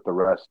with the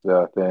rest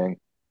thing.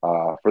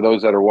 For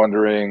those that are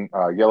wondering,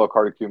 yellow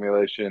card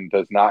accumulation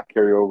does not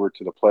carry over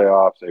to the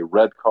playoffs. A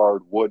red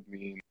card would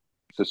mean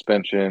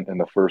suspension in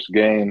the first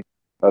game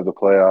of the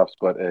playoffs,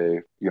 but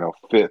a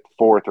fifth,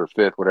 fourth, or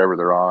fifth, whatever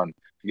they're on,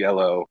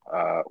 yellow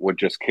would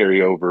just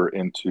carry over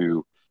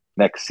into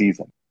next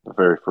season. The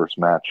very first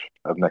match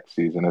of next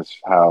season is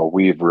how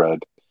we've read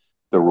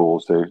the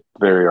rules.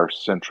 They are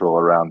central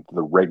around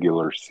the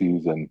regular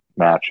season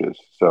matches.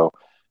 So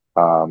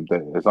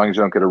as long as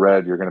you don't get a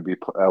red, you're going to be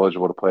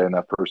eligible to play in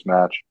that first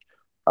match.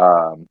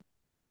 And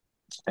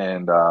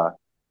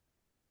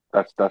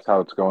that's how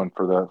it's going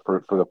for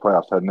the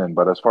playoffs heading in.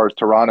 But as far as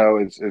Toronto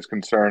is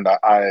concerned,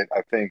 I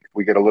think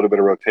we get a little bit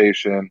of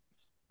rotation.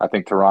 I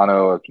think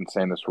Toronto, I've been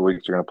saying this for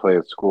weeks, are going to play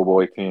a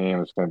schoolboy team.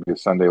 It's going to be a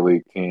Sunday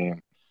league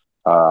team.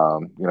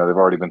 They've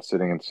already been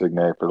sitting in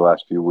Signe for the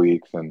last few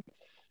weeks, and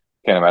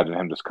can't imagine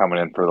him just coming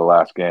in for the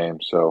last game.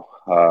 So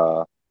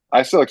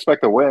I still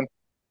expect a win.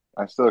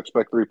 I still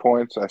expect 3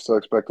 points. I still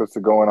expect us to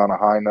go in on a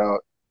high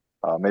note.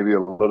 Maybe a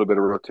little bit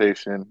of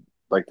rotation.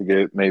 Like to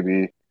get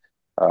maybe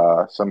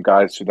some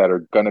guys that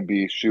are going to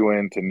be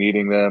shoe-in to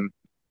needing them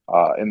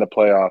in the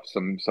playoffs.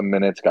 Some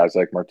minutes. Guys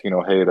like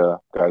Martino Hayda.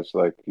 Guys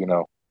like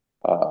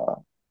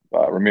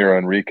Ramiro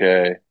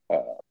Enrique.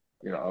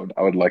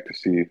 I would like to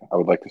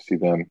see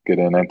them get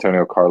in.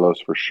 Antonio Carlos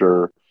for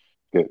sure.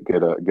 Get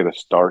a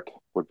start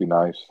would be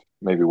nice.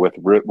 Maybe with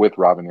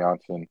Robin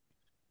Janssen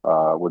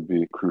would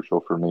be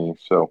crucial for me.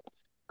 So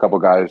a couple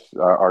guys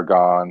are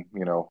gone.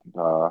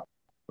 The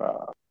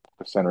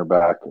center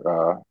back,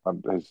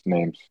 his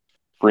name's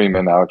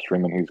Freeman, Alex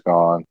Freeman. He's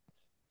gone.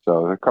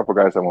 So there's a couple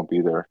guys that won't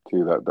be there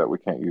too that we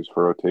can't use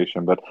for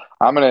rotation. But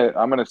I'm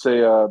gonna say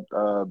a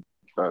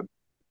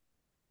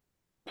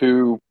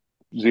 2-0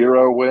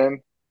 win,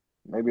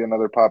 maybe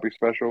another Poppy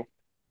special.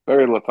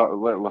 Very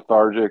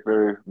lethargic,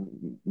 very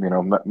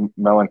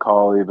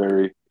melancholy,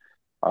 very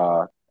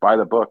by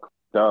the book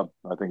dub.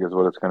 I think is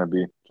what it's going to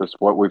be. Just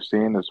what we've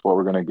seen is what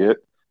we're going to get,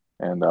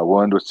 and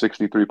we'll end with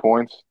 63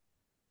 points,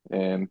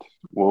 and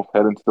we'll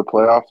head into the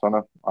playoffs on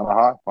a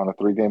high, on a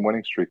 3-game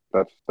winning streak.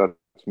 That's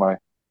my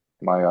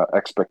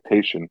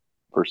expectation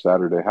for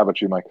Saturday. How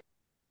about you, Mike?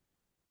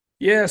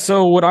 Yeah,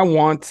 so what I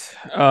want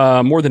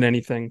more than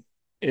anything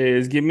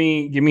is give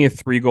me a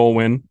 3-goal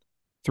win.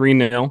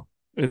 3-0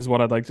 is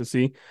what I'd like to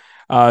see.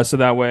 So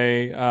that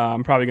way,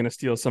 I'm probably going to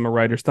steal some of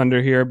Ryder's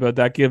thunder here, but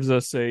that gives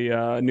us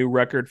a new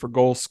record for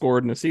goals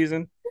scored in a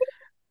season.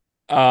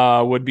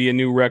 Would be a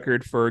new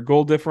record for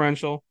goal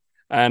differential,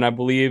 and I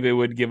believe it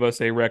would give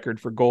us a record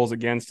for goals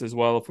against as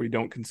well if we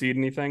don't concede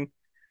anything.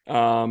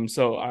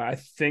 So I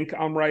think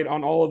I'm right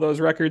on all of those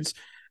records.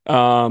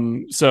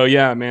 So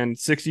yeah, man,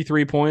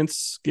 63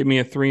 points. Give me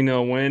a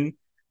 3-0 win.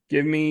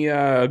 Give me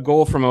a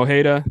goal from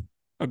Ojeda,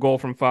 a goal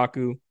from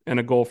Facu, and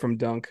a goal from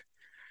Dunk.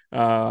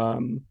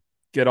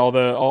 Get all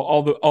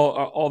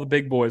the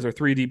big boys or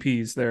 3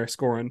 DPs there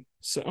scoring.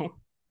 So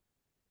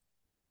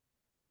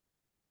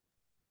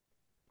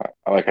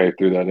I like how you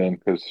threw that in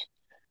because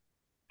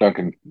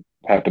Duncan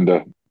happened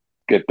to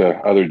get the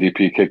other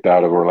DP kicked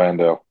out of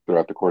Orlando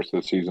throughout the course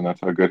of the season. That's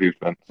how good he's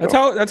been.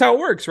 So. That's how it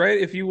works, right?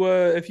 If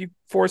you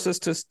force us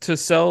to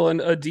sell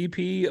a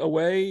DP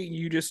away,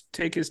 you just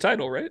take his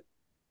title, right?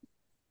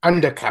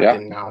 I'm the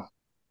captain now.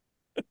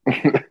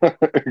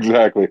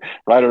 Exactly.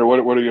 Ryder,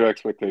 what are your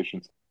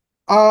expectations?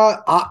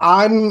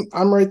 I'm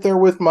right there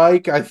with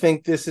Mike. I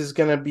think this is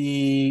going to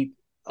be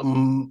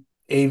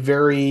a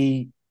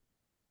very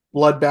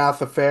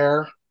bloodbath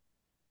affair.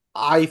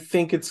 I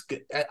think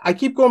I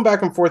keep going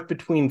back and forth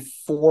between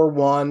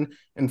 4-1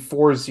 and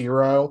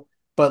 4-0.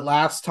 But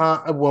last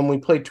time when we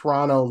played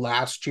Toronto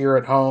last year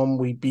at home,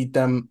 we beat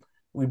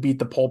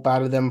the pulp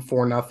out of them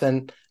 4-0.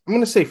 I'm going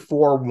to say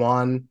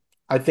 4-1.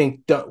 I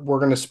think we're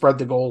going to spread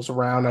the goals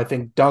around. I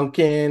think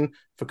Duncan,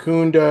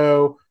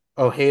 Facundo,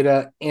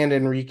 Ojeda, and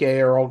Enrique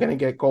are all going to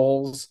get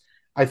goals.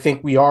 I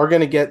think we are going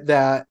to get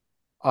that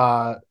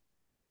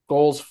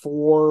goals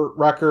for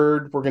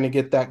record. We're going to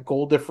get that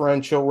goal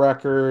differential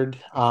record.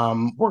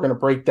 We're going to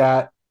break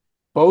that.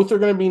 Both are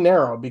going to be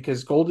narrow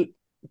because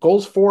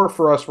goals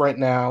for us right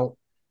now,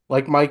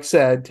 like Mike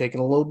said, taking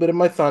a little bit of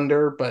my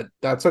thunder, but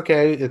that's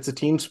okay. It's a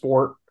team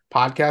sport.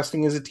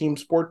 Podcasting is a team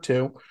sport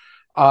too.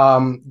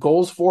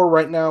 Goals for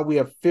right now, we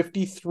have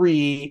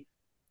 53.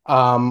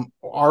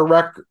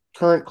 Our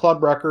current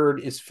club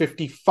record is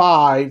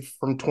 55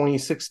 from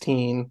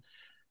 2016.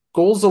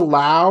 Goals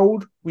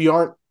allowed, we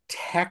aren't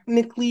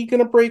technically going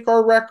to break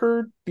our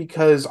record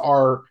because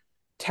our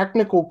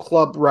technical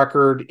club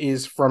record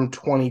is from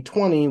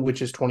 2020,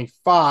 which is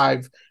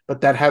 25,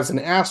 but that has an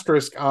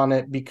asterisk on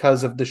it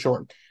because of the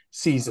short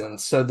season.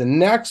 So the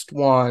next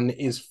one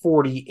is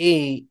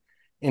 48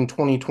 in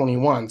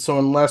 2021. So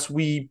unless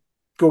we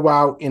go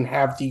out and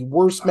have the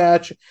worst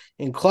match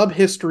in club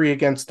history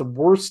against the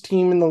worst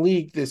team in the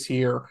league this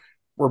year,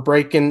 we're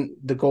breaking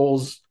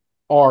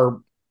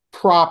our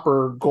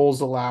proper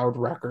goals allowed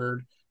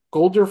record.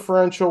 Goal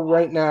differential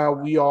right now,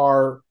 we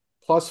are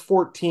plus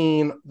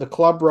 14. The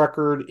club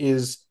record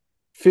is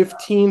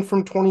 15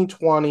 from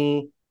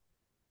 2020.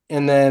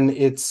 And then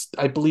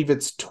I believe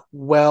it's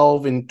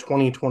 12 in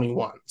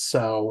 2021.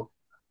 So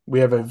we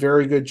have a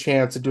very good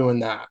chance of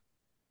doing that.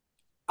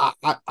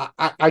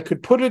 I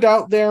could put it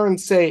out there and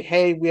say,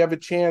 hey, we have a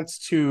chance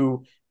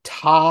to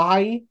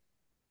tie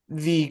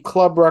the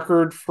club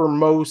record for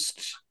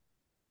most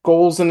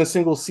goals in a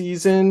single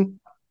season,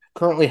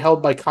 currently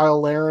held by Kyle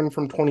Larin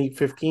from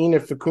 2015,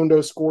 if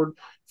Facundo scored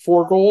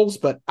 4 goals.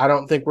 But I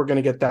don't think we're going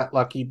to get that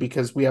lucky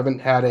because we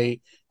haven't had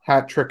a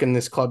hat trick in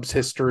this club's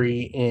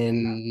history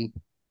in,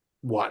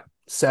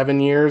 7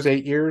 years,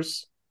 8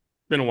 years?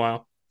 Been a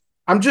while.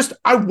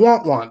 I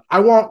want one. I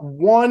want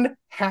one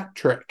hat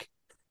trick.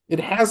 It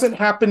hasn't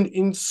happened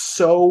in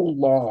so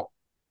long.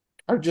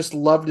 I just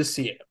love to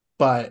see it.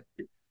 But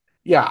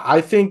yeah, I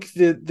think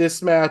that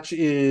this match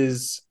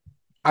is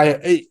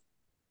I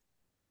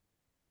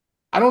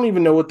don't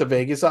even know what the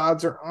Vegas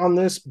odds are on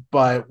this,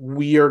 but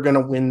we are going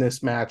to win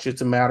this match.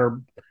 It's a matter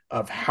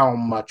of how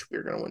much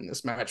we're going to win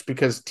this match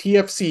because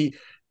TFC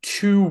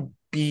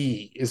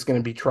 2B is going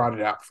to be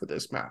trotted out for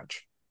this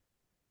match.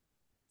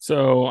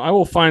 So I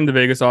will find the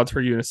Vegas odds for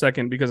you in a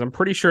second because I'm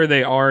pretty sure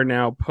they are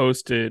now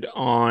posted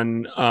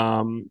on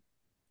the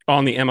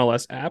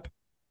MLS app.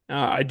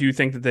 I do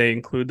think that they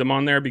include them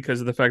on there because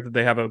of the fact that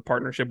they have a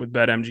partnership with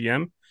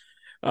BetMGM.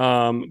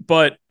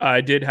 But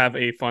I did have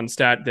a fun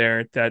stat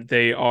there that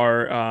they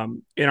are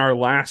in our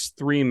last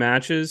 3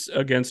 matches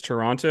against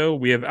Toronto,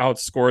 we have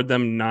outscored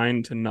them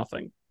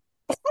 9-0.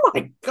 Oh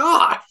my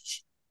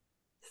gosh.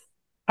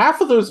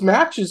 Half of those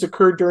matches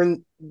occurred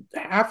during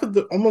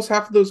almost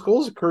half of those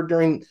goals occurred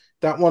during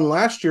that one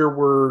last year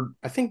where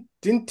I think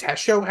didn't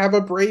Tesho have a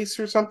brace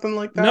or something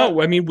like that?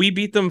 No, I mean we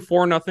beat them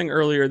 4-0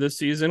 earlier this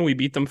season. We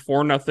beat them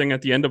 4-0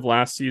 at the end of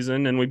last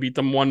season, and we beat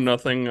them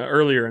 1-0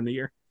 earlier in the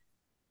year.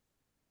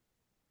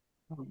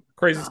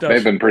 Crazy stuff.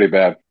 They've been pretty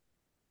bad.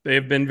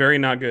 They've been very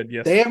not good.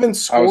 Yes, they haven't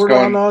scored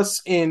on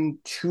us in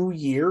 2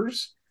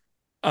 years.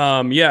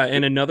 Yeah,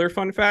 and another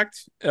fun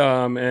fact,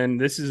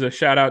 and this is a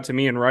shout out to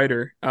me and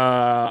Ryder.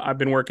 I've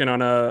been working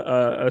on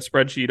a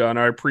spreadsheet on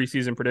our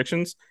preseason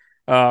predictions.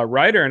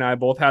 Ryder and I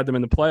both had them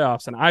in the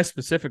playoffs, and I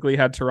specifically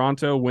had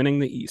Toronto winning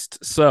the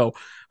East. So,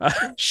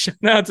 shout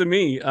out to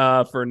me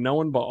for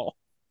knowing ball.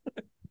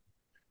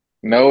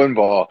 Knowing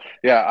ball,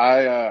 yeah.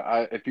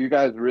 I if you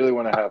guys really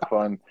want to have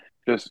fun,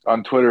 just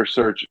on Twitter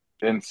search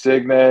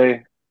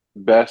Insigne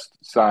best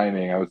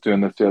signing. I was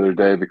doing this the other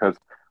day because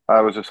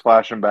I was just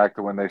flashing back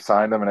to when they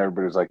signed him, and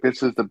everybody was like,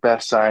 "This is the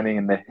best signing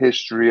in the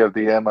history of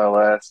the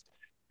MLS.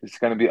 It's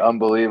going to be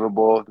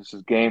unbelievable. This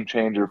is game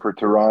changer for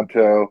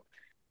Toronto."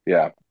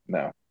 Yeah,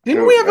 no.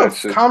 Didn't we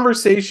have a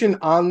conversation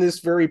on this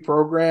very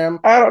program?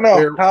 I don't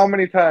know how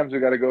many times we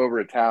got to go over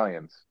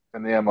Italians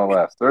in the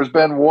MLS. There's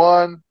been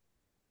one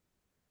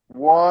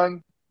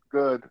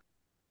good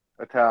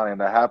Italian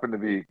that happened to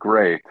be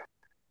great.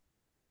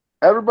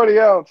 Everybody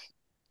else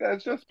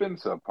has just been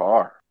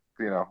subpar.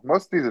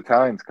 Most of these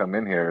Italians come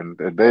in here and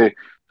they're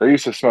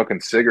used to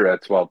smoking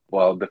cigarettes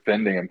while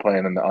defending and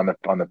playing on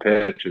the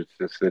pitch.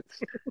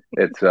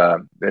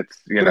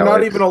 They're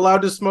not even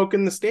allowed to smoke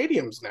in the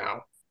stadiums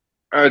now.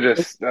 What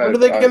are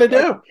they going to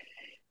do?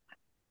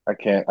 I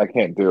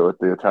can't do it with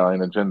the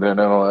Italian agenda in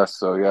MLS.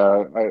 So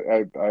yeah,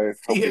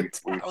 the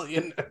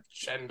Italian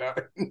agenda.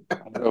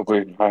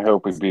 I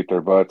hope we beat their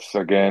butts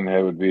again.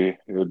 It would be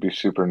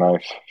super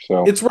nice.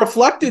 So it's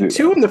reflected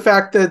too in the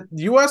fact that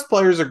U.S.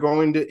 players are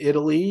going to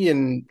Italy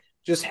and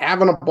just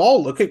having a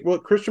ball. Look at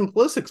what Christian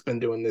Pulisic's been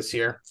doing this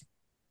year.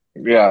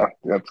 Yeah,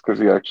 that's because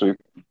he actually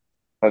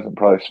hasn't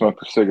probably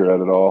smoked a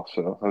cigarette at all.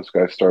 So those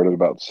guys started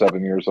about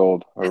 7 years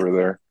old over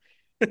there.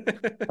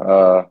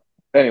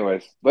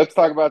 Anyways, let's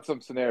talk about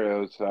some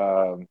scenarios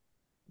that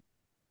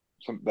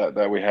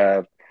we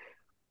have.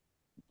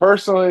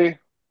 Personally,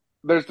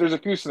 there's a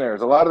few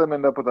scenarios. A lot of them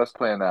end up with us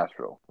playing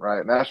Nashville,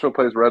 right? Nashville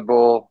plays Red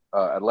Bull,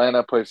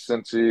 Atlanta plays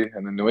Cincy,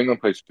 and then New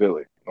England plays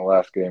Philly in the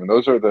last game. And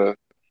those are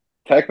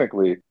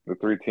technically the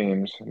 3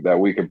 teams that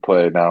we could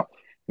play. Now,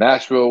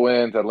 Nashville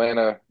wins,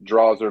 Atlanta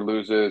draws or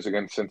loses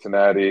against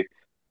Cincinnati,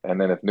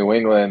 and then if New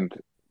England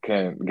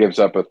gives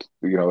up a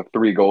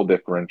 3-goal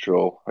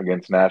differential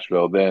against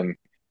Nashville, then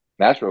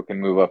Nashville can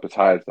move up as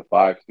high as the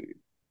 5 seed,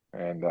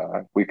 and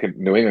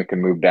New England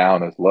can move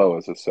down as low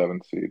as a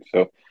 7 seed.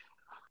 So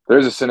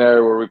there's a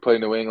scenario where we play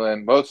New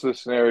England. Most of the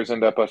scenarios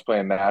end up us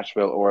playing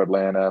Nashville or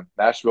Atlanta.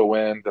 Nashville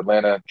wins,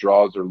 Atlanta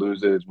draws or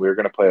loses. We're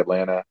going to play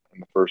Atlanta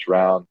in the first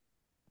round.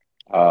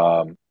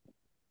 I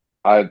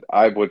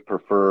would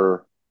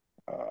prefer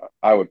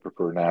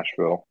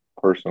Nashville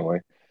personally,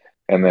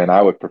 and then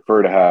I would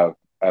prefer to have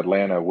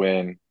Atlanta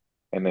win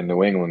and then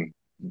New England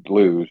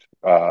lose,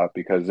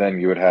 because then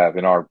you would have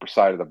in our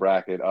side of the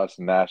bracket us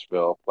and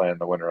Nashville playing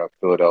the winner of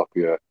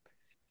Philadelphia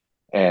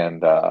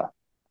and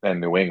and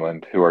New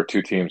England, who are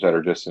two teams that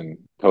are just in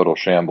total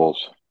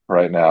shambles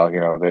right now.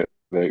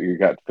 You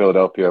got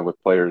Philadelphia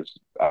with players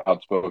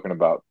outspoken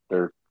about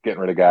they're getting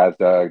rid of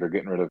Gazdag, they're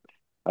getting rid of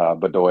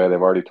Bedoya.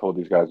 They've already told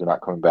these guys they're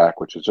not coming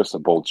back, which is just a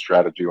bold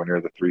strategy when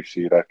you're the 3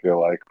 seed, I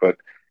feel like. But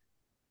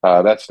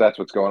that's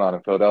what's going on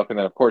in Philadelphia. And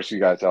then, of course, you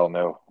guys all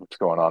know what's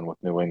going on with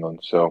New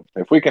England. So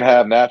if we can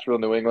have Nashville,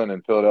 New England,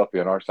 and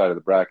Philadelphia on our side of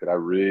the bracket, I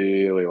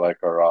really like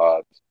our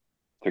odds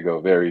to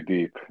go very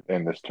deep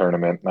in this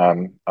tournament.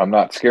 I'm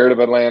not scared of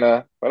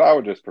Atlanta, but I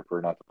would just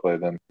prefer not to play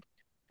them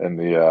in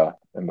the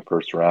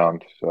first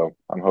round. So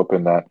I'm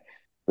hoping that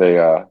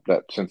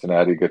that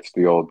Cincinnati gets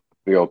the old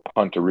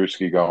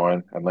Puntaruski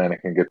going. Atlanta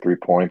can get 3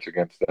 points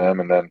against them,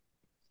 and then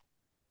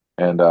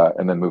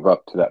move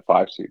up to that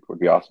 5 seed would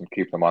be awesome.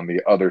 Keep them on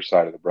the other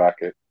side of the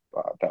bracket.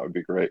 That would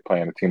be great,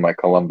 playing a team like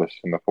Columbus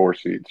in the 4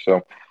 seed.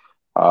 So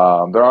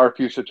there are a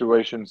few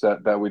situations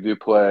that we do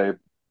play.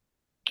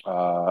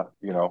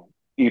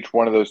 Each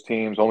one of those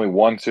teams, only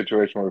one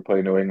situation where we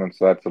play New England,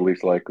 so that's the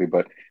least likely.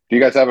 But do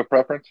you guys have a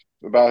preference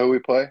about who we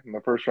play in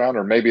the first round,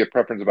 or maybe a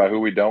preference about who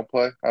we don't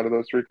play out of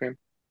those 3 teams?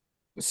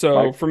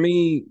 So Mike? for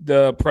me,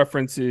 the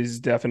preference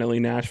is definitely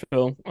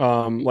Nashville.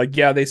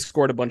 They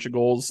scored a bunch of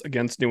goals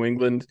against New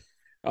England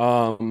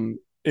in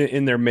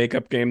their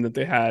makeup game that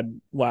they had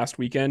last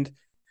weekend.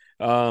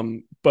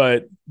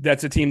 But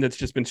that's a team that's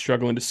just been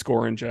struggling to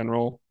score in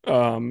general.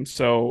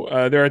 So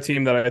they're a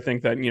team that I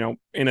think that,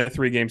 in a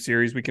 3-game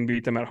series, we can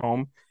beat them at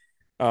home.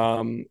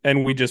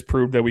 And we just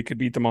proved that we could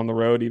beat them on the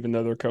road, even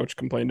though their coach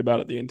complained about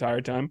it the entire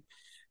time.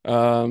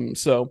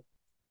 So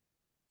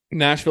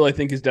Nashville, I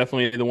think, is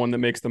definitely the one that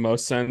makes the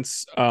most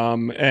sense.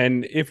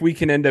 And if we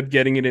can end up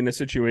getting it in a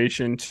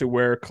situation to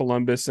where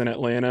Columbus and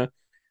Atlanta,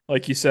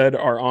 like you said,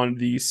 are on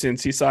the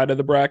Cincy side of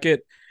the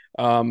bracket,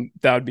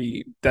 that'd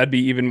be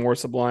even more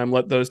sublime.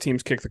 Let those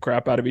teams kick the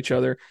crap out of each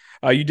other.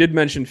 You did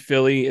mention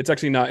Philly. It's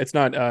actually not. It's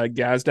not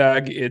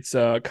Gazdag. It's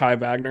Kai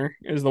Wagner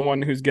is the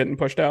one who's getting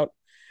pushed out.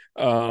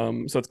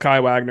 So it's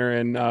Kai Wagner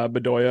and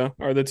Bedoya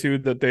are the two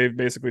that they've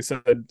basically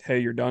said, "Hey,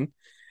 you're done."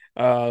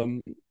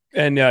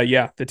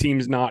 The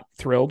team's not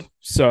thrilled,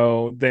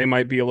 so they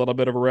might be a little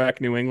bit of a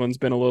wreck. New England's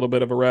been a little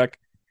bit of a wreck.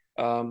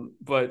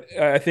 But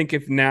I think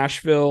if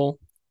Nashville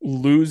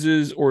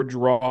loses or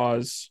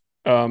draws,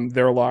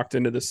 they're locked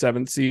into the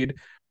 7th seed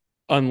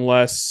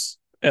unless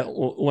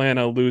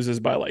Atlanta loses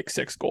by like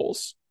 6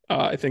 goals.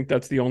 I think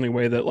that's the only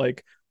way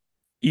that,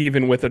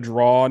 even with a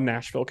draw,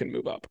 Nashville can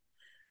move up.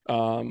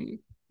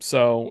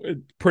 So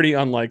it's pretty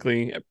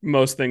unlikely.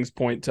 Most things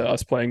point to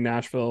us playing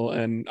Nashville,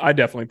 and I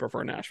definitely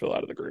prefer Nashville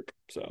out of the group.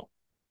 So,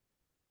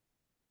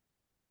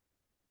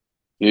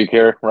 Do you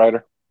care,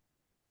 Ryder?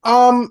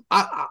 I'm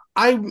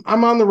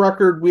on the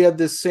record. We had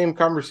this same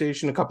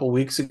conversation a couple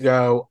weeks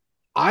ago.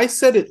 I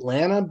said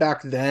Atlanta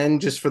back then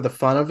just for the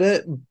fun of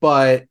it,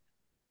 but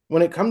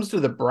when it comes to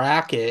the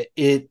bracket,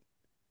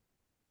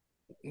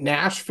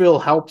 Nashville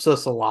helps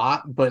us a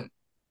lot, but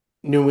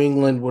New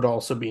England would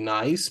also be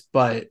nice.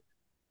 But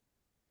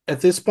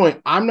at this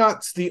point, I'm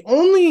not the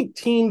only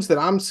teams that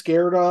I'm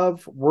scared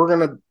of. We're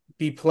gonna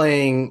be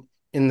playing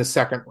in the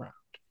second round.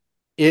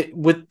 It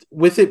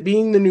with it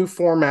being the new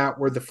format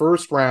where the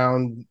first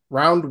round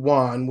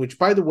 1, which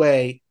by the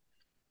way,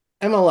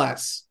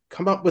 MLS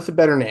come up with a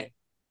better name.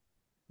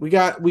 We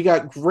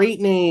got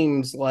great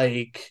names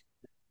like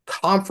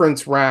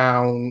conference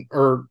round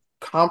or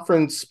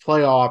conference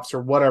playoffs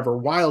or whatever,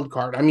 wild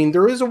card. I mean,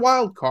 there is a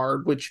wild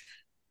card, which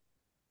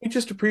we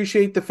just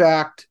appreciate the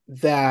fact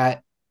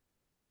that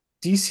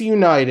DC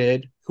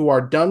United, who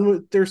are done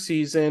with their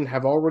season,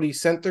 have already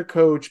sent their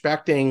coach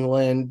back to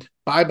England.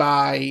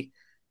 Bye-bye.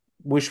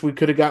 Wish we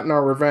could have gotten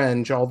our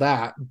revenge, all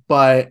that.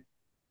 But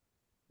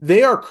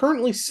they are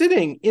currently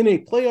sitting in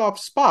a playoff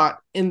spot,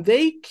 and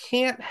they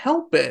can't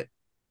help it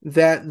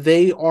that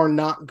they are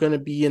not going to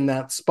be in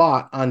that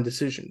spot on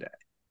decision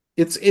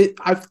day.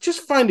 I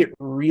just find it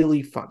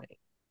really funny.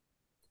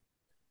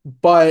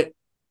 But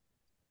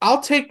I'll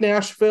take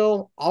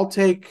Nashville, I'll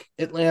take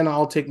Atlanta,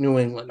 I'll take New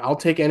England. I'll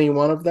take any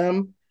one of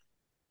them.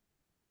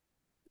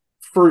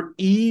 For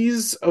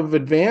ease of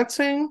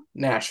advancing,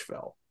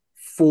 Nashville.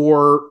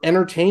 For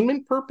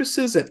entertainment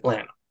purposes,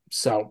 Atlanta.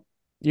 So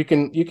you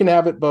can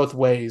have it both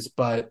ways,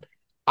 but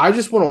I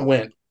just want to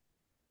win.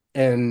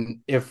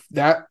 And if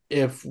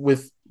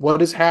with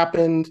what has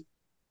happened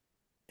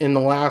in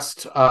the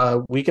last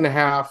week and a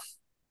half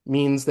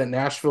means that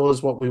Nashville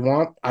is what we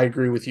want, I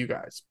agree with you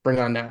guys. Bring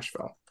on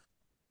Nashville.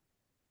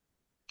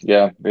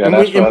 Yeah.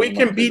 And we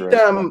can beat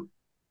them.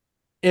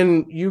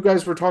 And you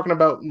guys were talking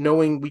about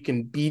knowing we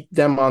can beat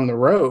them on the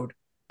road.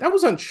 That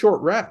was on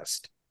short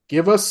rest.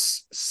 Give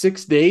us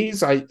 7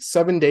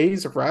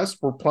 days of rest.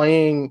 We're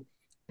playing,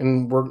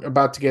 and we're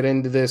about to get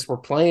into this. We're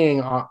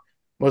playing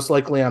most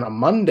likely on a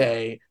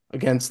Monday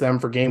against them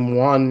for game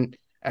 1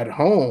 at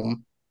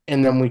home.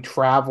 And then we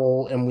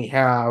travel and we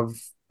have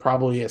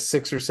probably a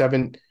 6 or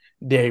 7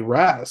 day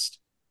rest.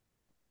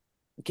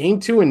 Game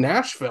 2 in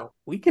Nashville,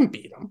 we can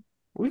beat them.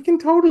 We can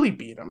totally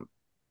beat them.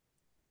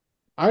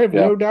 I have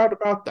no doubt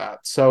about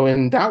that. So,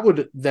 and that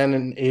would then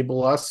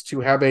enable us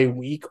to have a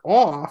week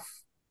off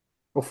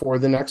before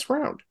the next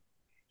round.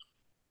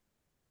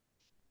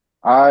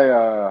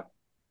 I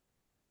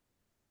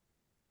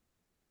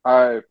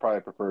I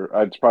probably prefer.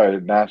 It's probably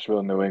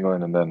Nashville, New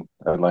England, and then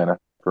Atlanta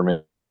for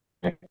me.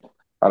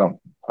 I don't.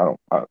 I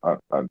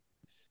don't.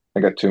 I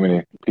got too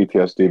many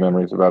PTSD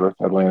memories about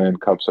Atlanta and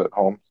Cups at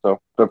home. So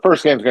the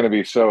first game is going to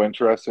be so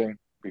interesting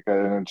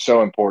because and it's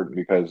so important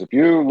because if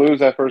you lose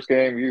that first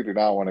game, you do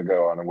not want to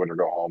go on a win or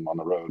go home on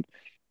the road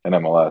in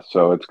MLS.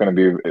 So it's going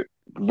to be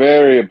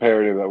very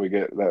imperative that we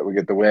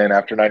get the win.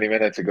 After 90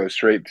 minutes, it goes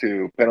straight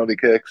to penalty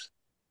kicks.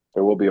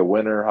 There will be a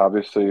winner,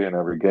 obviously, in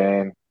every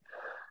game.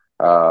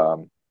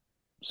 Um,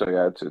 so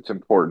yeah, it's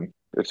important.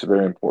 It's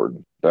very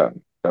important that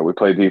we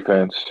play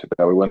defense,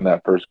 that we win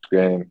that first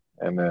game,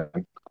 and then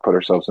put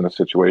ourselves in a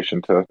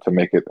situation to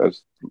make it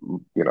as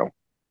you know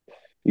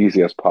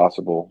easy as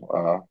possible.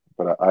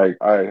 But I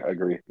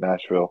agree.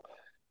 Nashville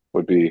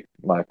would be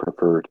my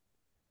preferred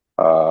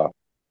uh,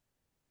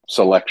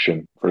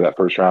 selection for that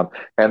first round.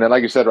 And then,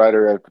 like you said,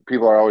 Ryder,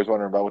 people are always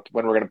wondering about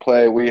when we're going to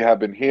play. We have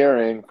been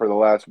hearing for the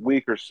last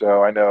week or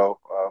so. I know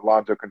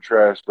Lonzo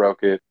Contreras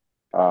broke it,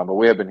 but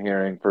we have been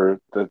hearing for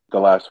the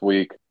last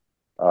week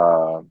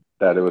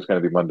that it was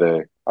going to be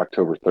Monday,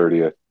 October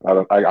 30th.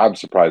 I'm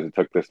surprised it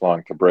took this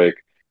long to break.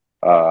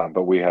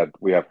 But we have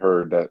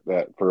heard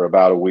that for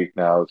about a week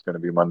now it's going to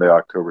be Monday,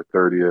 October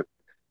 30th.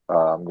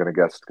 I'm going to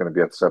guess it's going to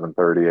be at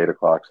 7:30, 8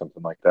 o'clock,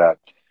 something like that.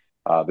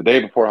 The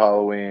day before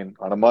Halloween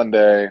on a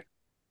Monday.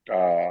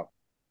 Uh,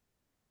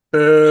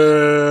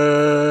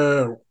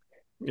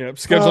 Yeah,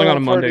 scheduling on a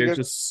it's hard Monday to is get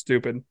just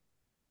stupid.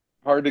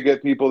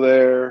 people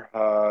there.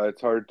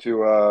 It's hard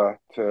to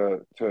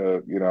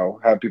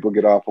have people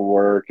get off of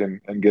work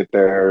and get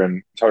there,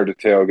 and it's hard to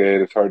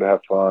tailgate. It's hard to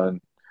have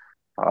fun.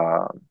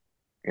 Um,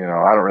 I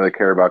don't really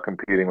care about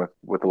competing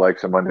with the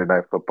likes of Monday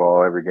Night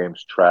Football. Every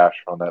game's trash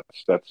on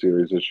that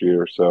series this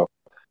year. So,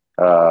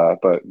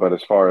 but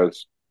as far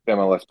as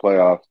MLS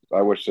playoffs,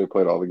 I wish they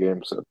played all the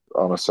games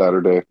on a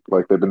Saturday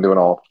like they've been doing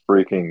all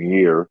freaking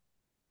year.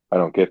 I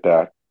don't get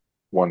that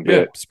one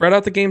Yeah, bit. spread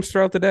out the games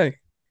throughout the day.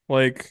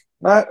 Like,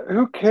 Not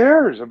who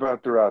cares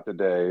about throughout the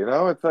day?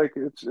 It's like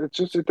it's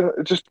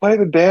just play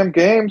the damn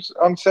games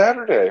on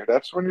Saturday.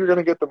 That's when you're going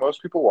to get the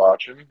most people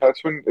watching.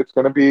 That's when it's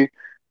going to be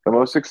the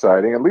most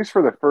exciting, at least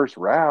for the first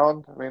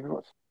round. I mean,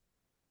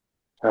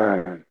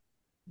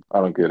 I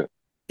don't get it.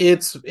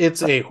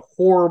 It's a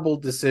horrible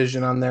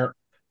decision on their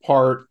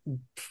part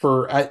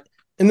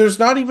and there's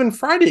not even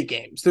Friday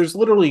games. There's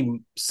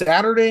literally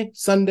Saturday,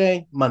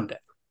 Sunday, Monday.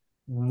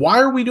 Why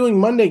are we doing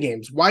Monday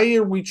games? Why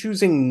are we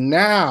choosing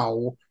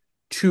now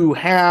to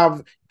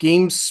have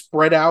games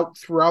spread out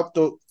throughout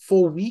the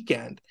full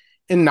weekend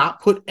and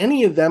not put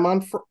any of them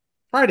on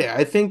Friday?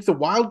 I think the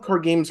wild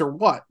card games are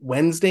what,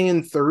 Wednesday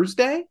and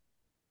Thursday?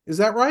 Is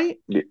that right?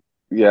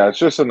 Yeah, it's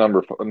just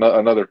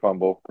another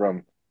fumble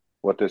from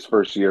what this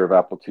first year of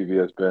Apple TV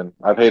has been.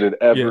 I've hated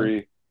yeah,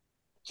 every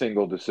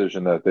single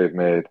decision that they've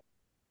made.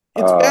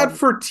 It's bad Um,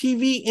 for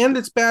TV and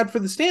it's bad for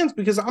the stands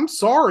because I'm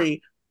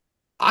sorry,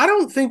 I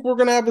don't think we're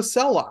going to have a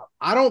sellout.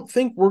 I don't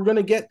think we're going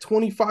to get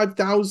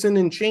 25,000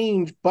 and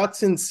change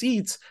butts in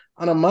seats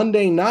on a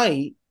Monday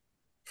night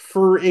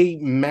for a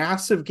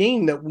massive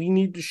game that we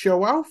need to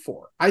show out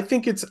for. I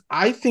think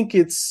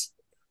it's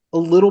a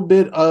little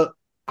bit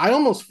I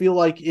almost feel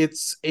like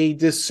it's a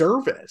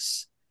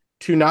disservice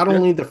to not yeah.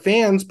 only the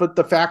fans but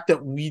the fact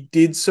that we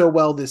did so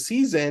well this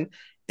season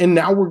and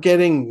now we're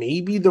getting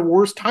maybe the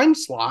worst time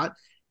slot.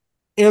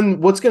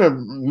 And what's going to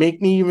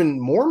make me even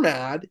more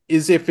mad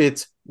is if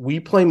it's we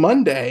play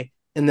Monday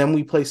and then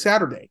we play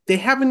Saturday. They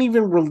haven't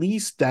even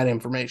released that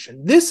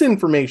information. This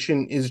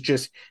information is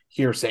just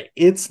hearsay.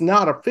 It's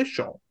not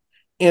official.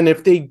 And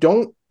if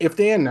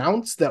they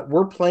announce that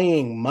we're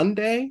playing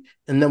Monday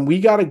and then we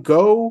got to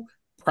go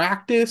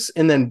practice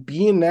and then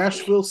be in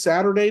Nashville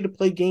Saturday to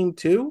play game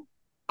 2,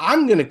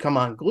 I'm going to come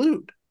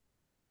unglued.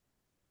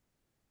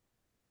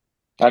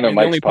 I I know mean,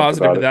 the Mike's only pumped positive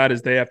about to it. that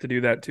is they have to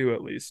do that too,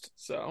 at least.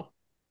 So,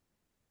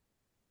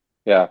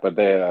 Yeah, but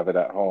they have it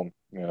at home.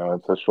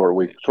 It's a short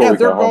week. Short Yeah,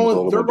 week at home is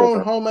a little they're bit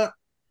going different. home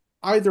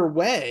either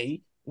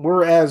way,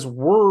 whereas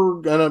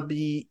we're gonna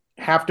be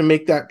have to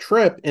make that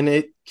trip and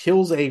it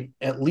kills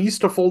at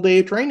least a full day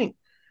of training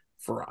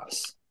for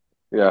us.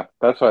 Yeah,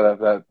 that's why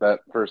that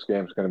first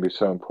game is going to be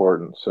so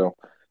important. So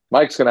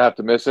Mike's going to have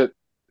to miss it.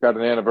 Got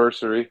an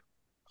anniversary.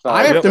 It's not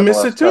I like have it's to yep.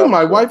 miss MLS it too. Cup,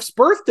 My so wife's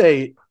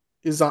birthday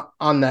is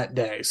on that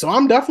day, so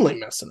I'm definitely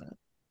missing it.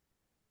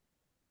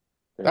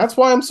 yeah, That's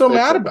why I'm so safe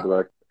mad trip with the about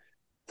back.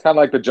 It's kind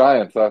of like the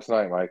Giants last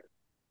night, Mike.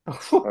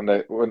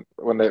 it.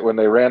 When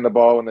they ran the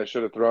ball when they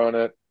should have thrown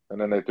it, and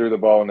then they threw the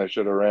ball when they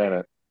should have ran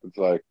it. It's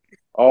like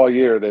all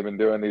year they've been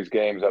doing these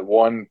games at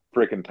one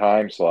freaking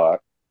time slot,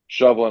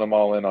 shoveling them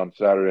all in on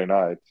Saturday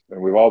nights,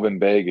 and we've all been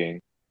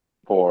begging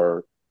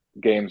for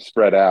games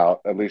spread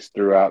out at least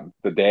throughout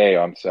the day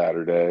on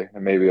Saturday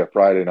and maybe a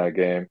Friday night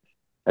game.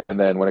 And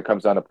then when it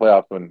comes down to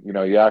playoffs, when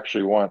you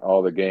actually want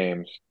all the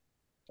games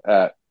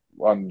at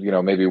on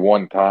maybe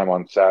one time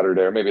on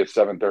Saturday, or maybe it's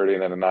 7:30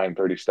 and then a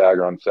 9:30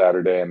 stagger on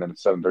Saturday, and then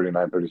 7:30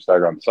 9:30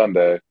 stagger on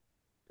Sunday.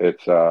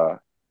 It's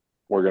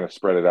we're going to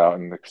spread it out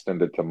and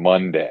extend it to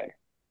Monday.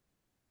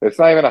 It's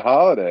not even a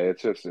holiday.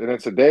 It's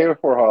a day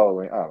before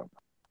Halloween.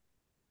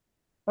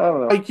 I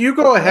don't know. Like, you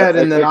go ahead,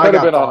 and then It I could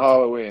have got been on thoughts.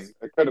 Halloween.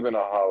 It could have been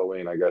on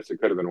Halloween, I guess.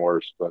 It could have been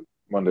worse, but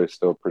Monday's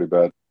still pretty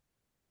bad.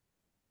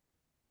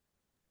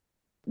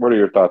 What are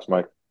your thoughts,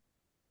 Mike?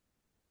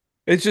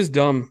 It's just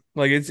dumb.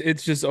 Like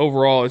it's just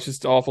overall, it's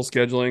just awful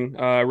scheduling.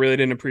 I really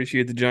didn't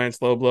appreciate the giant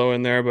slow blow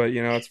in there, but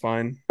it's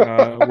fine.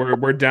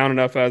 We're down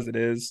enough as it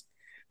is.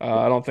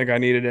 I don't think I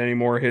needed any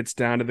more hits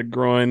down to the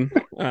groin.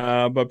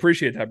 But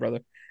appreciate that,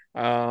 brother.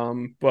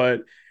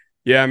 But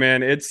yeah,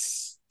 man,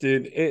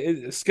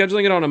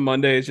 scheduling it on a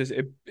Monday is just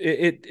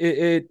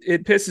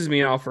it pisses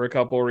me off for a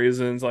couple of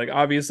reasons. Like,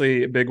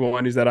 obviously, a big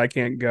one is that I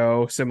can't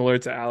go, similar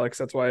to Alex.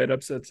 That's why it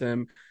upsets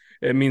him.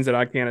 It means that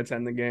I can't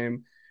attend the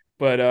game.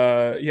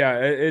 But yeah,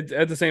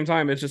 at the same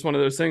time, it's just one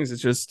of those things.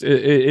 It's just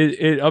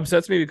it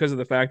upsets me because of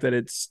the fact that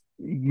it's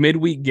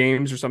midweek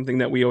games or something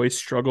that we always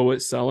struggle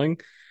with selling.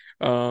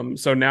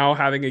 So now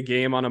having a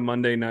game on a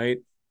Monday night,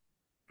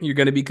 you're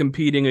going to be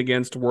competing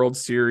against World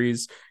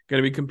Series,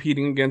 going to be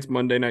competing against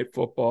Monday Night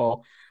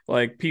Football.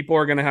 Like, people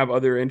are going to have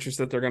other interests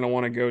that they're going to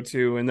want to go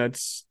to, and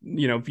that's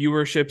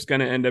viewership's going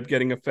to end up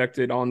getting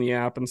affected on the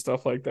app and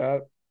stuff like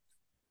that.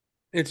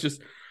 It's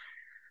just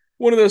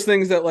one of those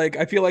things that, like,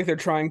 I feel like they're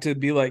trying to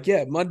be like,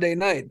 yeah, Monday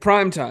night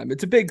prime time.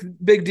 It's a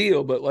big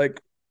deal, but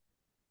like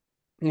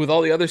with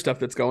all the other stuff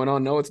that's going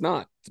on, no, it's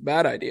not. It's a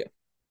bad idea.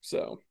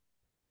 So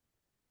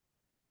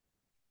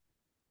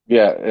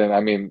Yeah, and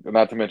I mean,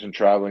 not to mention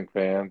traveling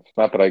fans.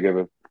 Not that I give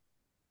a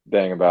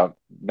dang about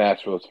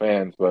Nashville's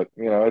fans, but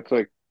it's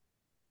like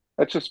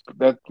that's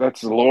the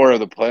lore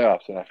of the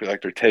playoffs, and I feel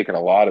like they're taking a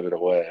lot of it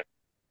away.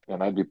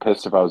 And I'd be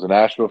pissed if I was a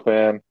Nashville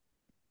fan.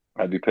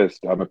 I'd be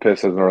pissed. I'm a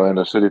pissed as an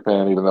Orlando City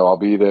fan, even though I'll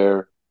be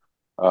there.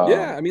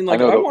 yeah, I mean, I like,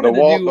 know I the wanted to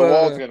wall do the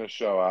wall's going to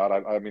show out.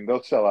 I mean,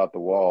 they'll sell out the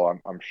wall.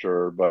 I'm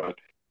sure, but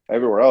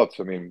everywhere else,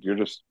 I mean,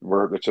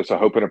 it's just a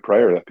hope and a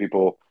prayer that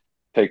people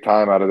take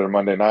time out of their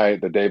Monday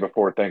night, the day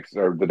before thanks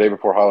or the day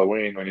before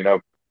Halloween,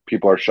 when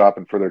people are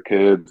shopping for their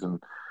kids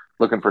and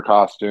looking for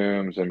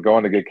costumes and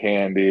going to get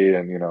candy,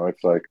 and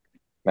it's like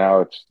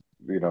now it's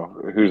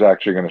who's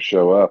actually going to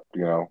show up,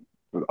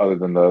 other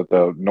than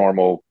the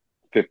normal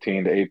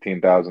 15 to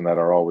 18,000 that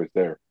are always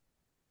there.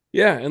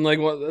 Yeah, and like,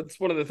 well, that's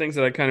one of the things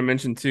that I kind of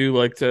mentioned too.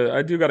 Like,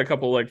 I do got a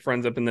couple like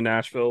friends up in the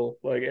Nashville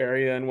like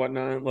area and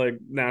whatnot, like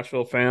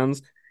Nashville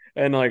fans,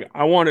 and like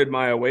I wanted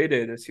my away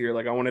day this year.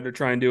 Like, I wanted to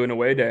try and do an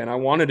away day, and I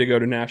wanted to go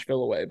to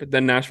Nashville away, but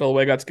then Nashville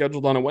away got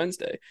scheduled on a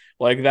Wednesday.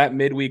 Like, that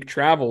midweek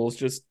travel is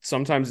just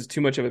sometimes it's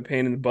too much of a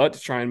pain in the butt to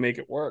try and make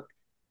it work.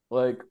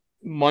 Like,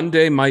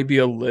 Monday might be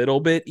a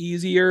little bit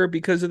easier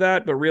because of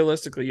that, but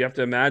realistically, you have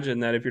to imagine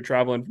that if you're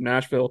traveling from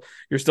Nashville,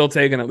 you're still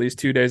taking at least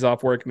 2 days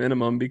off work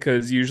minimum,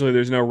 because usually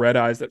there's no red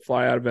eyes that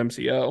fly out of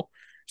MCO.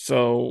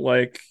 So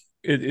like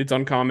it's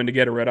uncommon to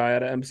get a red eye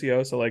out of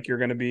MCO. So like you're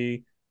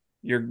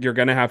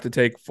gonna have to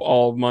take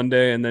all of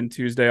Monday and then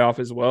Tuesday off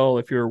as well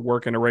if you're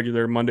working a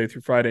regular Monday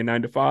through Friday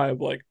 9 to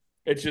 5. Like,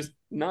 it's just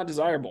not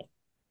desirable.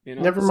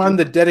 Never mind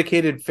the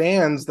dedicated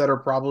fans that are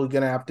probably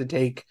going to have to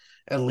take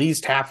at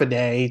least half a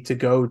day to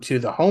go to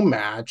the home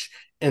match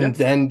and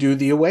then do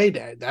the away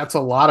day. That's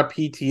a lot of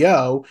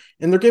PTO,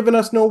 and they're giving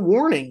us no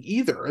warning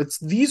either.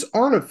 These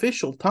aren't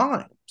official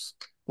times.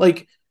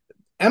 Like,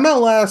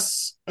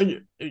 MLS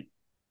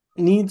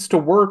needs to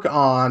work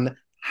on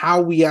how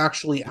we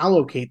actually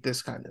allocate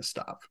this kind of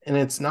stuff, and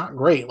it's not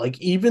great.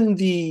 Like, even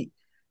the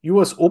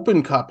US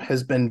Open Cup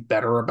has been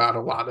better about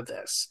a lot of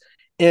this.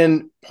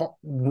 And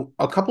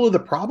a couple of the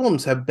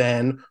problems have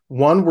been,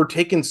 one, we're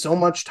taking so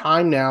much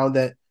time now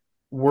that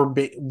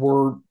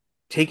we're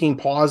taking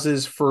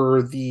pauses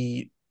for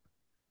the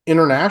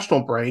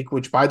international break,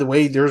 which, by the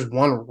way, there's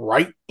one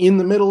right in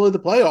the middle of the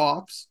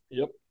playoffs.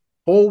 Yep.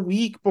 Whole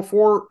week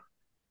before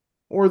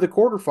or the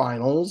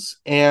quarterfinals,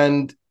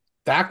 and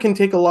that can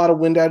take a lot of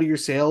wind out of your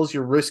sails.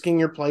 You're risking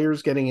your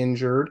players getting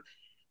injured.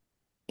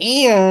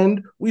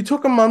 And we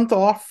took a month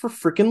off for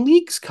freaking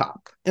Leagues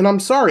Cup. And I'm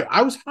sorry,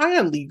 I was high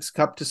on Leagues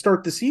Cup to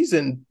start the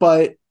season,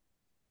 but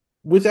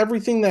with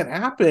everything that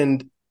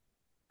happened,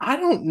 I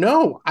don't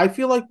know. I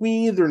feel like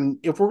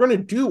if we're going to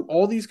do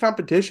all these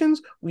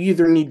competitions, we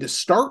either need to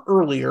start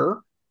earlier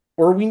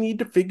or we need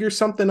to figure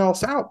something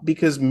else out,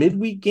 because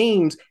midweek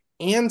games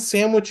and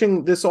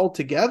sandwiching this all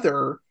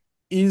together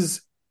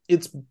it's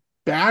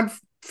bad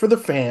for the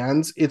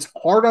fans. It's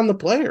hard on the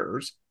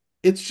players.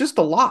 It's just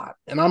a lot.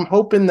 And I'm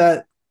hoping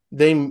that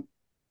they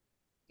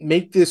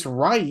make this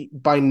right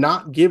by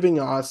not giving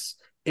us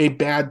a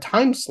bad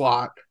time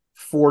slot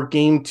for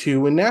game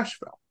 2 in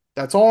Nashville.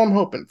 That's all I'm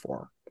hoping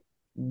for.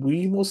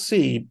 We will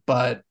see,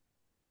 but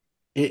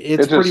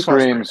it's pretty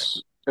frustrating.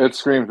 It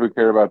screams we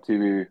care about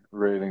TV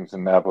ratings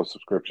and Apple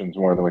subscriptions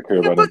more than we care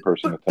about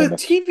in-person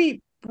attendance. The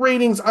TV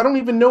ratings, I don't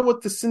even know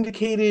what the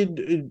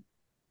syndicated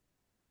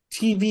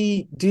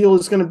TV deal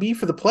is going to be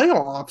for the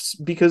playoffs,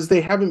 because they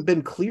haven't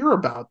been clear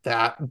about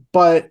that.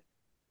 But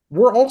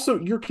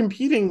you're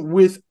competing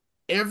with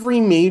every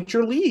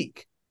major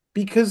league,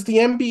 because the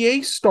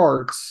NBA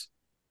starts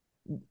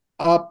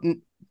up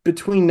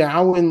between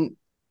now and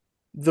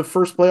the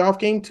first playoff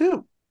game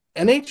too.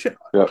 NHL,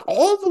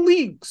 all the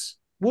leagues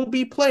will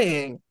be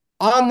playing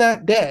on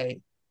that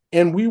day,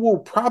 and we will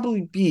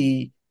probably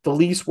be the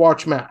least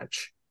watched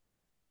match,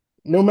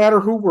 no matter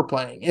who we're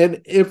playing.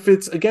 And if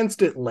it's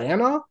against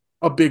Atlanta,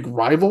 a big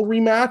rivalry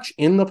match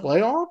in the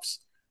playoffs,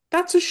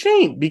 that's a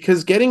shame,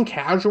 because getting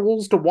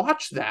casuals to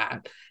watch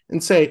that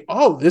and say,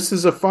 oh, this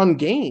is a fun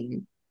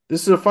game,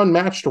 this is a fun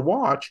match to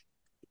watch,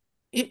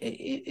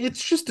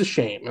 it's just a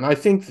shame. And I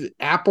think that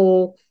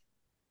Apple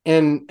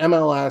and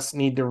MLS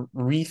need to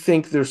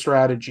rethink their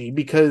strategy,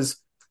 because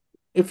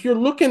if you're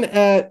looking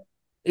at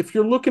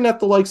the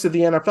likes of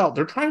the NFL,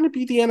 they're trying to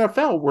be the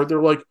NFL, where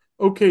they're like,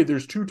 okay,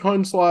 there's 2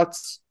 time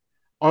slots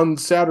on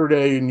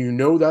Saturday,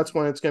 and that's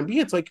when it's going to be.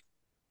 It's like,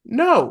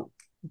 no,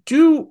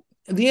 the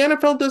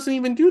NFL doesn't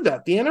even do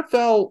that. The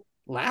NFL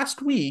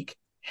last week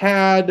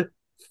had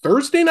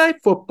Thursday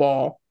night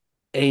football,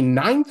 a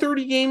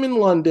 9:30 game in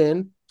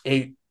London,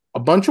 a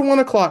bunch of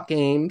 1:00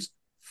 games,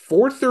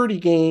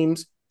 4:30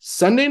 games,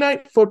 Sunday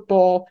night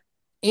football,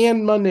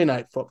 and Monday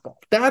night football.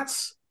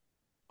 That's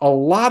a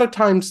lot of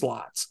time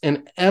slots,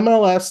 and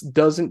MLS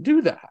doesn't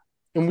do that.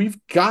 And we've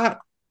got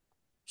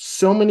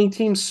so many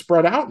teams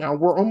spread out now.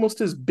 We're almost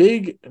as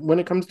big when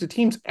it comes to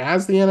teams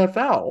as the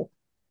NFL,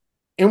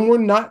 and we're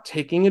not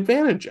taking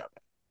advantage of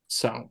it.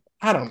 So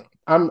I don't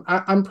know.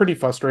 I'm pretty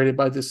frustrated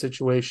by this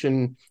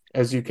situation,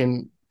 as you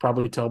can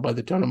probably tell by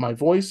the tone of my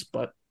voice,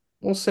 but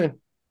we'll see.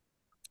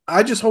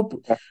 I just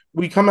hope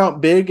we come out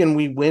big and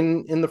we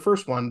win in the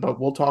first one, but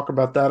we'll talk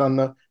about that on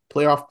the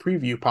playoff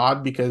preview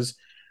pod, because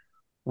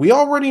we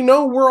already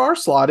know where our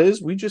slot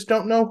is. We just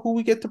don't know who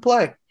we get to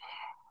play,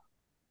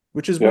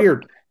 which is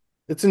weird.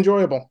 It's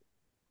enjoyable.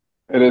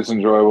 It is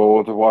enjoyable.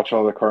 We'll to watch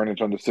all the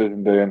carnage on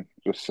decision day and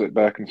just sit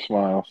back and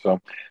smile. So,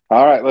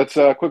 all right, let's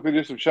quickly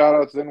do some shout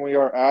outs. Then we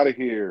are out of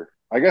here.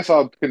 I guess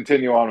I'll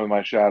continue on with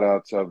my shout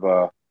outs of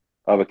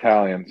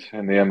Italians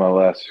in the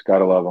MLS.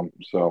 Gotta love them.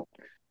 So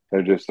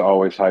they're just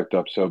always hyped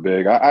up so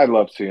big. I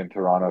love seeing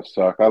Toronto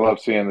suck. I love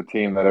seeing the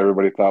team that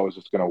everybody thought was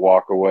just going to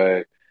walk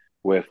away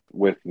with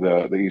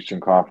the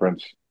Eastern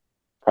Conference,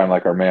 kind of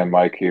like our man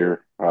Mike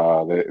here.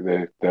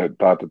 They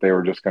thought that they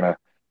were just going to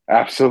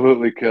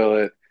absolutely kill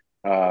it,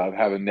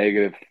 have a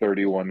negative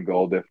 31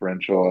 goal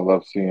differential. I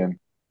love seeing,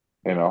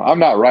 I'm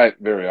not right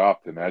very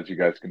often, as you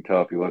guys can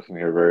tell if you listen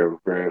here very,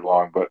 very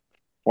long. But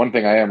one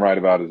thing I am right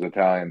about is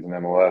Italians and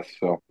MLS.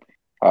 So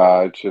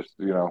it's just,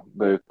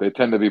 they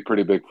tend to be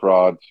pretty big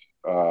frauds,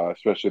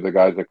 especially the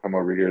guys that come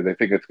over here. They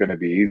think it's going to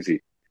be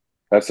easy.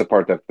 That's the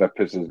part that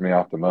pisses me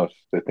off the most.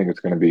 They think it's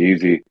going to be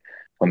easy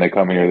when they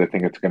come here. They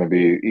think it's going to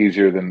be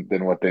easier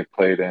than what they've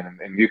played in,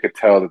 and you could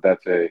tell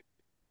that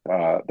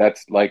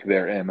that's like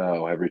their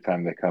MO every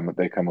time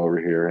they come over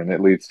here, and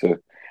it leads to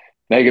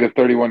negative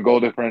 31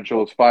 goal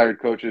differentials, fired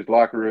coaches,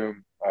 locker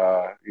room,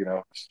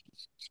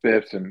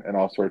 spiffs, and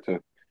all sorts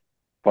of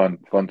fun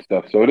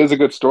stuff. So it is a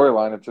good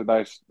storyline. It's a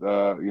nice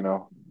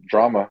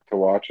drama to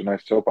watch, a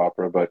nice soap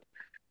opera. But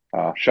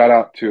shout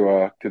out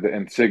to the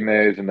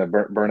Insignes and the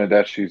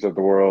Bernadeschi's of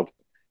the world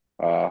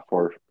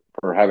for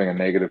having a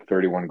negative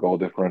 31 goal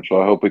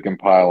differential. I hope we can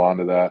pile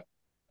onto that,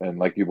 and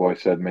like you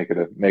boys said, make it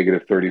a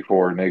negative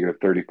 34, negative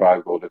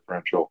 35 goal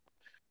differential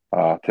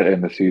to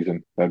end the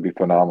season. That'd be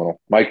phenomenal.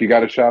 Mike, you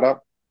got a shout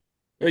out?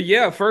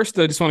 Yeah, first,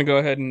 I just want to go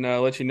ahead and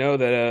let you know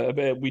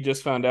that we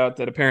just found out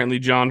that apparently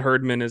John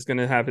Herdman is going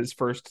to have his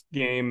first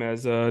game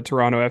as a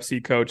Toronto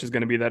FC coach, is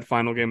going to be that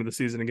final game of the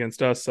season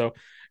against us. So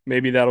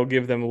maybe that'll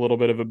give them a little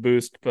bit of a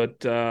boost,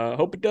 but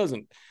hope it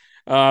doesn't.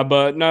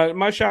 But no,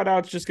 my shout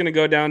out's just going to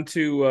go down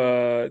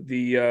to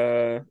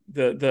the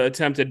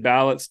attempted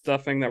ballot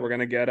stuffing that we're going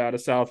to get out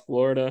of South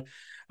Florida.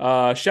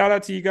 Shout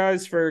out to you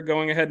guys for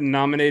going ahead and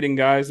nominating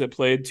guys that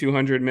played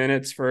 200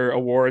 minutes for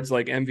awards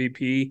like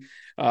MVP.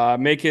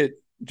 Make it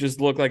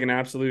just look like an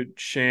absolute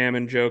sham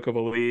and joke of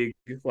a league.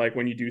 Like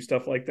when you do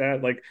stuff like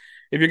that, like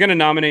if you're going to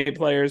nominate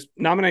players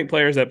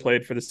that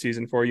played for the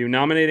season for you.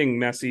 Nominating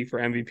Messi for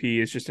MVP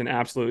is just an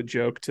absolute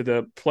joke to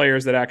the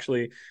players that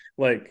actually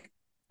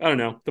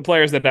the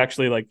players that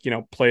actually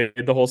played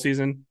the whole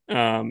season,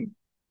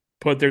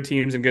 put their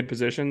teams in good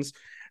positions.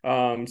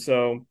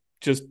 So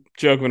just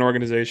joke of an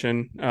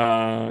organization,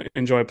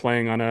 enjoy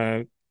playing on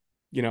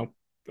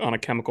a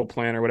chemical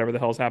plant or whatever the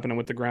hell's happening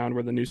with the ground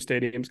where the new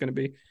stadium's going to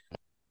be.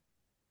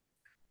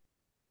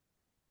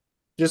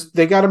 Just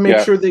they got to make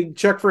sure they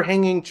check for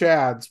hanging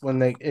chads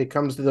when it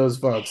comes to those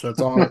votes.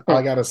 That's all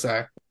I got to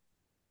say.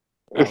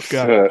 Oh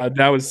God,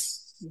 that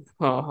was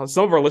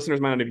some of our listeners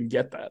might not even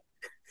get that.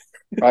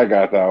 I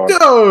got that one.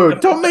 No,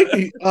 don't make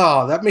me.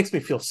 Oh, that makes me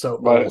feel so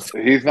old.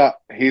 He's not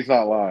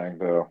lying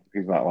though.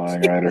 He's not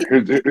lying, Ryder.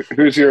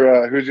 Who's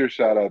your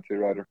shout out to,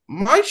 Ryder?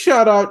 My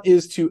shout out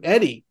is to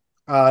Eddie.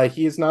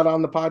 He is not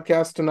on the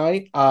podcast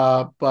tonight.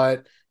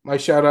 But my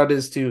shout out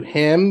is to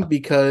him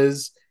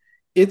because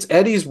it's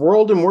Eddie's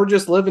world and we're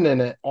just living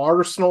in it.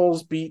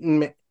 Arsenal's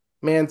beaten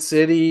Man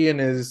City and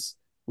is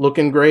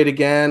looking great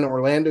again.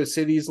 Orlando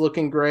City's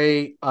looking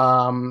great.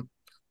 San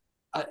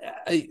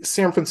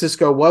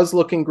Francisco was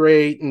looking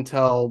great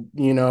until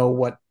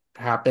what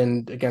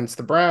happened against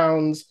the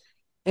Browns.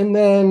 And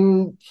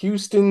then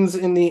Houston's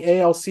in the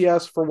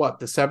ALCS for what,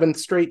 the 7th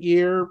straight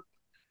year?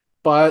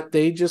 But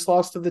they just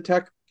lost to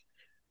the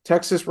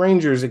Texas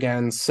Rangers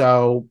again.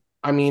 So,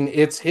 I mean,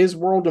 it's his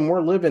world and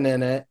we're living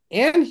in it.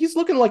 And he's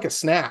looking like a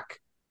snack.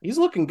 He's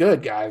looking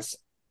good, guys.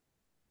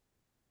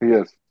 He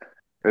is.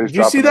 He's Did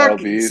you see dropping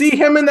that? the LBs. See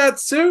him in that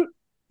suit?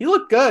 He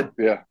looked good.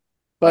 Yeah.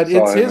 But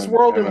it's his him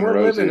world and and we're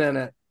Rosie. living in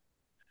it.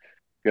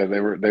 Yeah,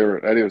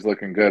 Eddie was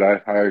looking good. I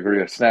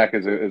agree. A snack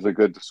is a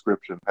good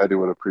description. Eddie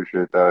would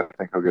appreciate that. I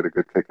think he'll get a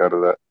good kick out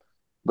of that.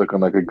 Looking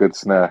like a good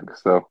snack.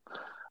 So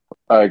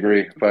I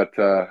agree. But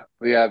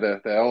yeah, the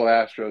old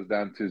Astros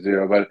down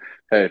 2-0. But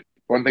hey,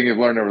 one thing you've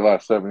learned over the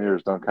last 7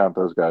 years, don't count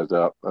those guys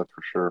out. That's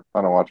for sure.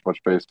 I don't watch much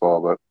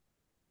baseball, but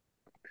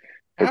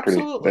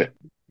Absolutely.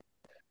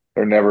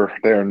 they're never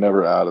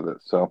out of it.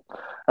 So all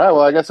right,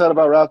 well, I guess that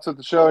about wraps up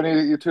the show.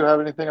 You two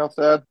have anything else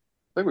to add? I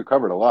think we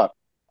covered a lot.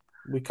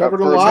 We covered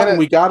a lot and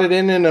we got it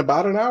in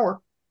about an hour.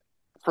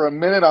 For a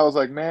minute, I was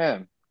like,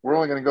 man, we're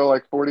only going to go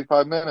like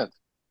 45 minutes.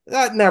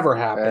 That never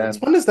happens.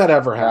 When does that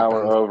ever happen?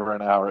 Now we're over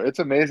an hour. It's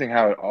amazing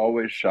how it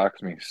always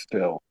shocks me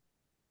still.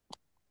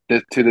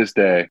 To this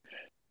day,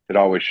 it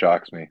always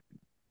shocks me.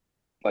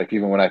 Like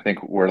even when I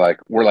think we're like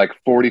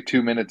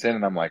 42 minutes in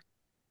and I'm like,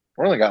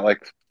 we're only got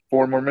like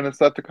 4 more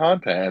minutes left of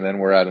content. And then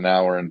we're at an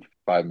hour and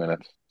 5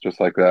 minutes, just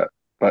like that.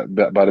 But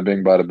bada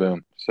bing, bada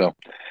boom. So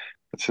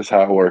that's just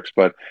how it works.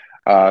 But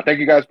thank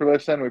you guys for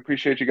listening. We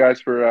appreciate you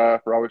guys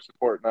for always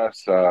supporting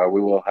us.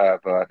 We will have,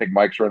 I think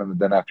Mike's running the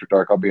Den After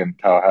Dark. I'll be in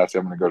Tallahassee.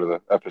 I'm going to go to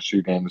the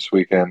FSU game this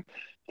weekend,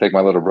 take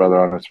my little brother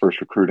on his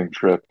first recruiting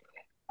trip.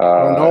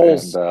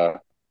 Knowles. And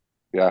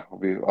yeah,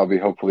 I'll be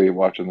hopefully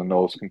watching the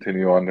Knowles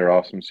continue on their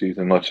awesome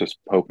season. Let's just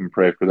hope and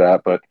pray for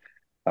that. But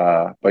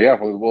yeah,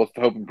 we'll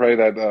hope and pray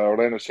that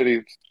Orlando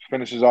City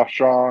finishes off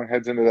strong,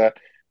 heads into that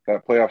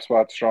playoff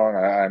spot strong.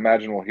 I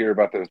imagine we'll hear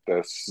about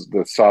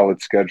the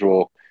solid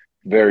schedule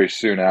very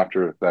soon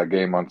after that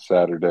game on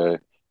Saturday,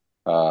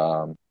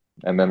 and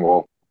then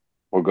we'll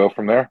go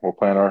from there. We'll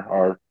plan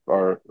our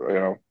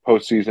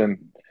postseason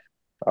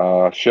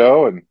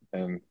show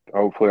and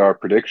hopefully our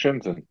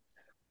predictions, and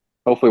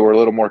hopefully we're a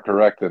little more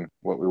correct than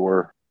what we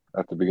were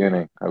at the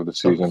beginning of the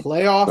season. The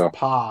playoff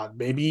pod,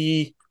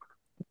 baby.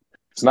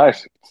 It's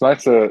nice. It's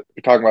nice to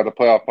be talking about the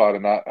playoff pod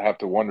and not have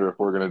to wonder if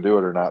we're going to do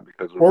it or not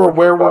because or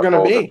where we're going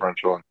to be.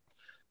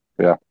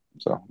 Yeah,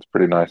 so it's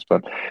pretty nice.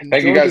 But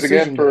thank you guys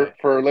again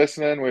for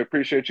listening. We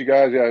appreciate you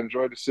guys. Yeah,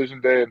 enjoy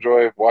Decision Day.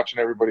 Enjoy watching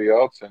everybody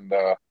else and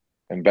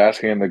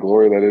basking in the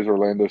glory that is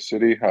Orlando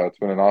City. It's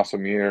been an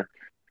awesome year.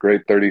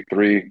 Great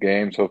 33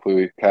 games. Hopefully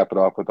we cap it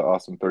off with the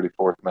awesome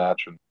 34th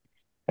match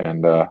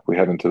and we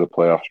head into the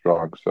playoffs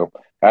strong. So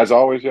as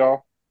always,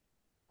 y'all,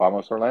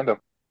 vamos Orlando.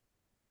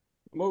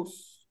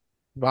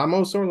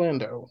 Vamos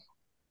Orlando.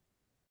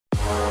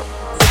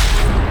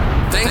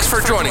 Thanks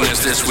for joining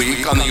us this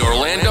week on the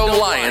Orlando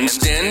Lions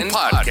Den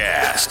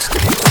podcast.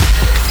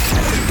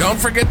 Don't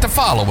forget to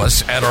follow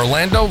us at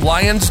Orlando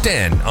Lions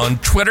Den on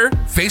Twitter,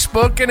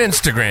 Facebook, and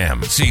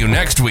Instagram. See you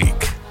next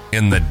week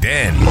in the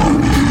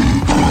Den.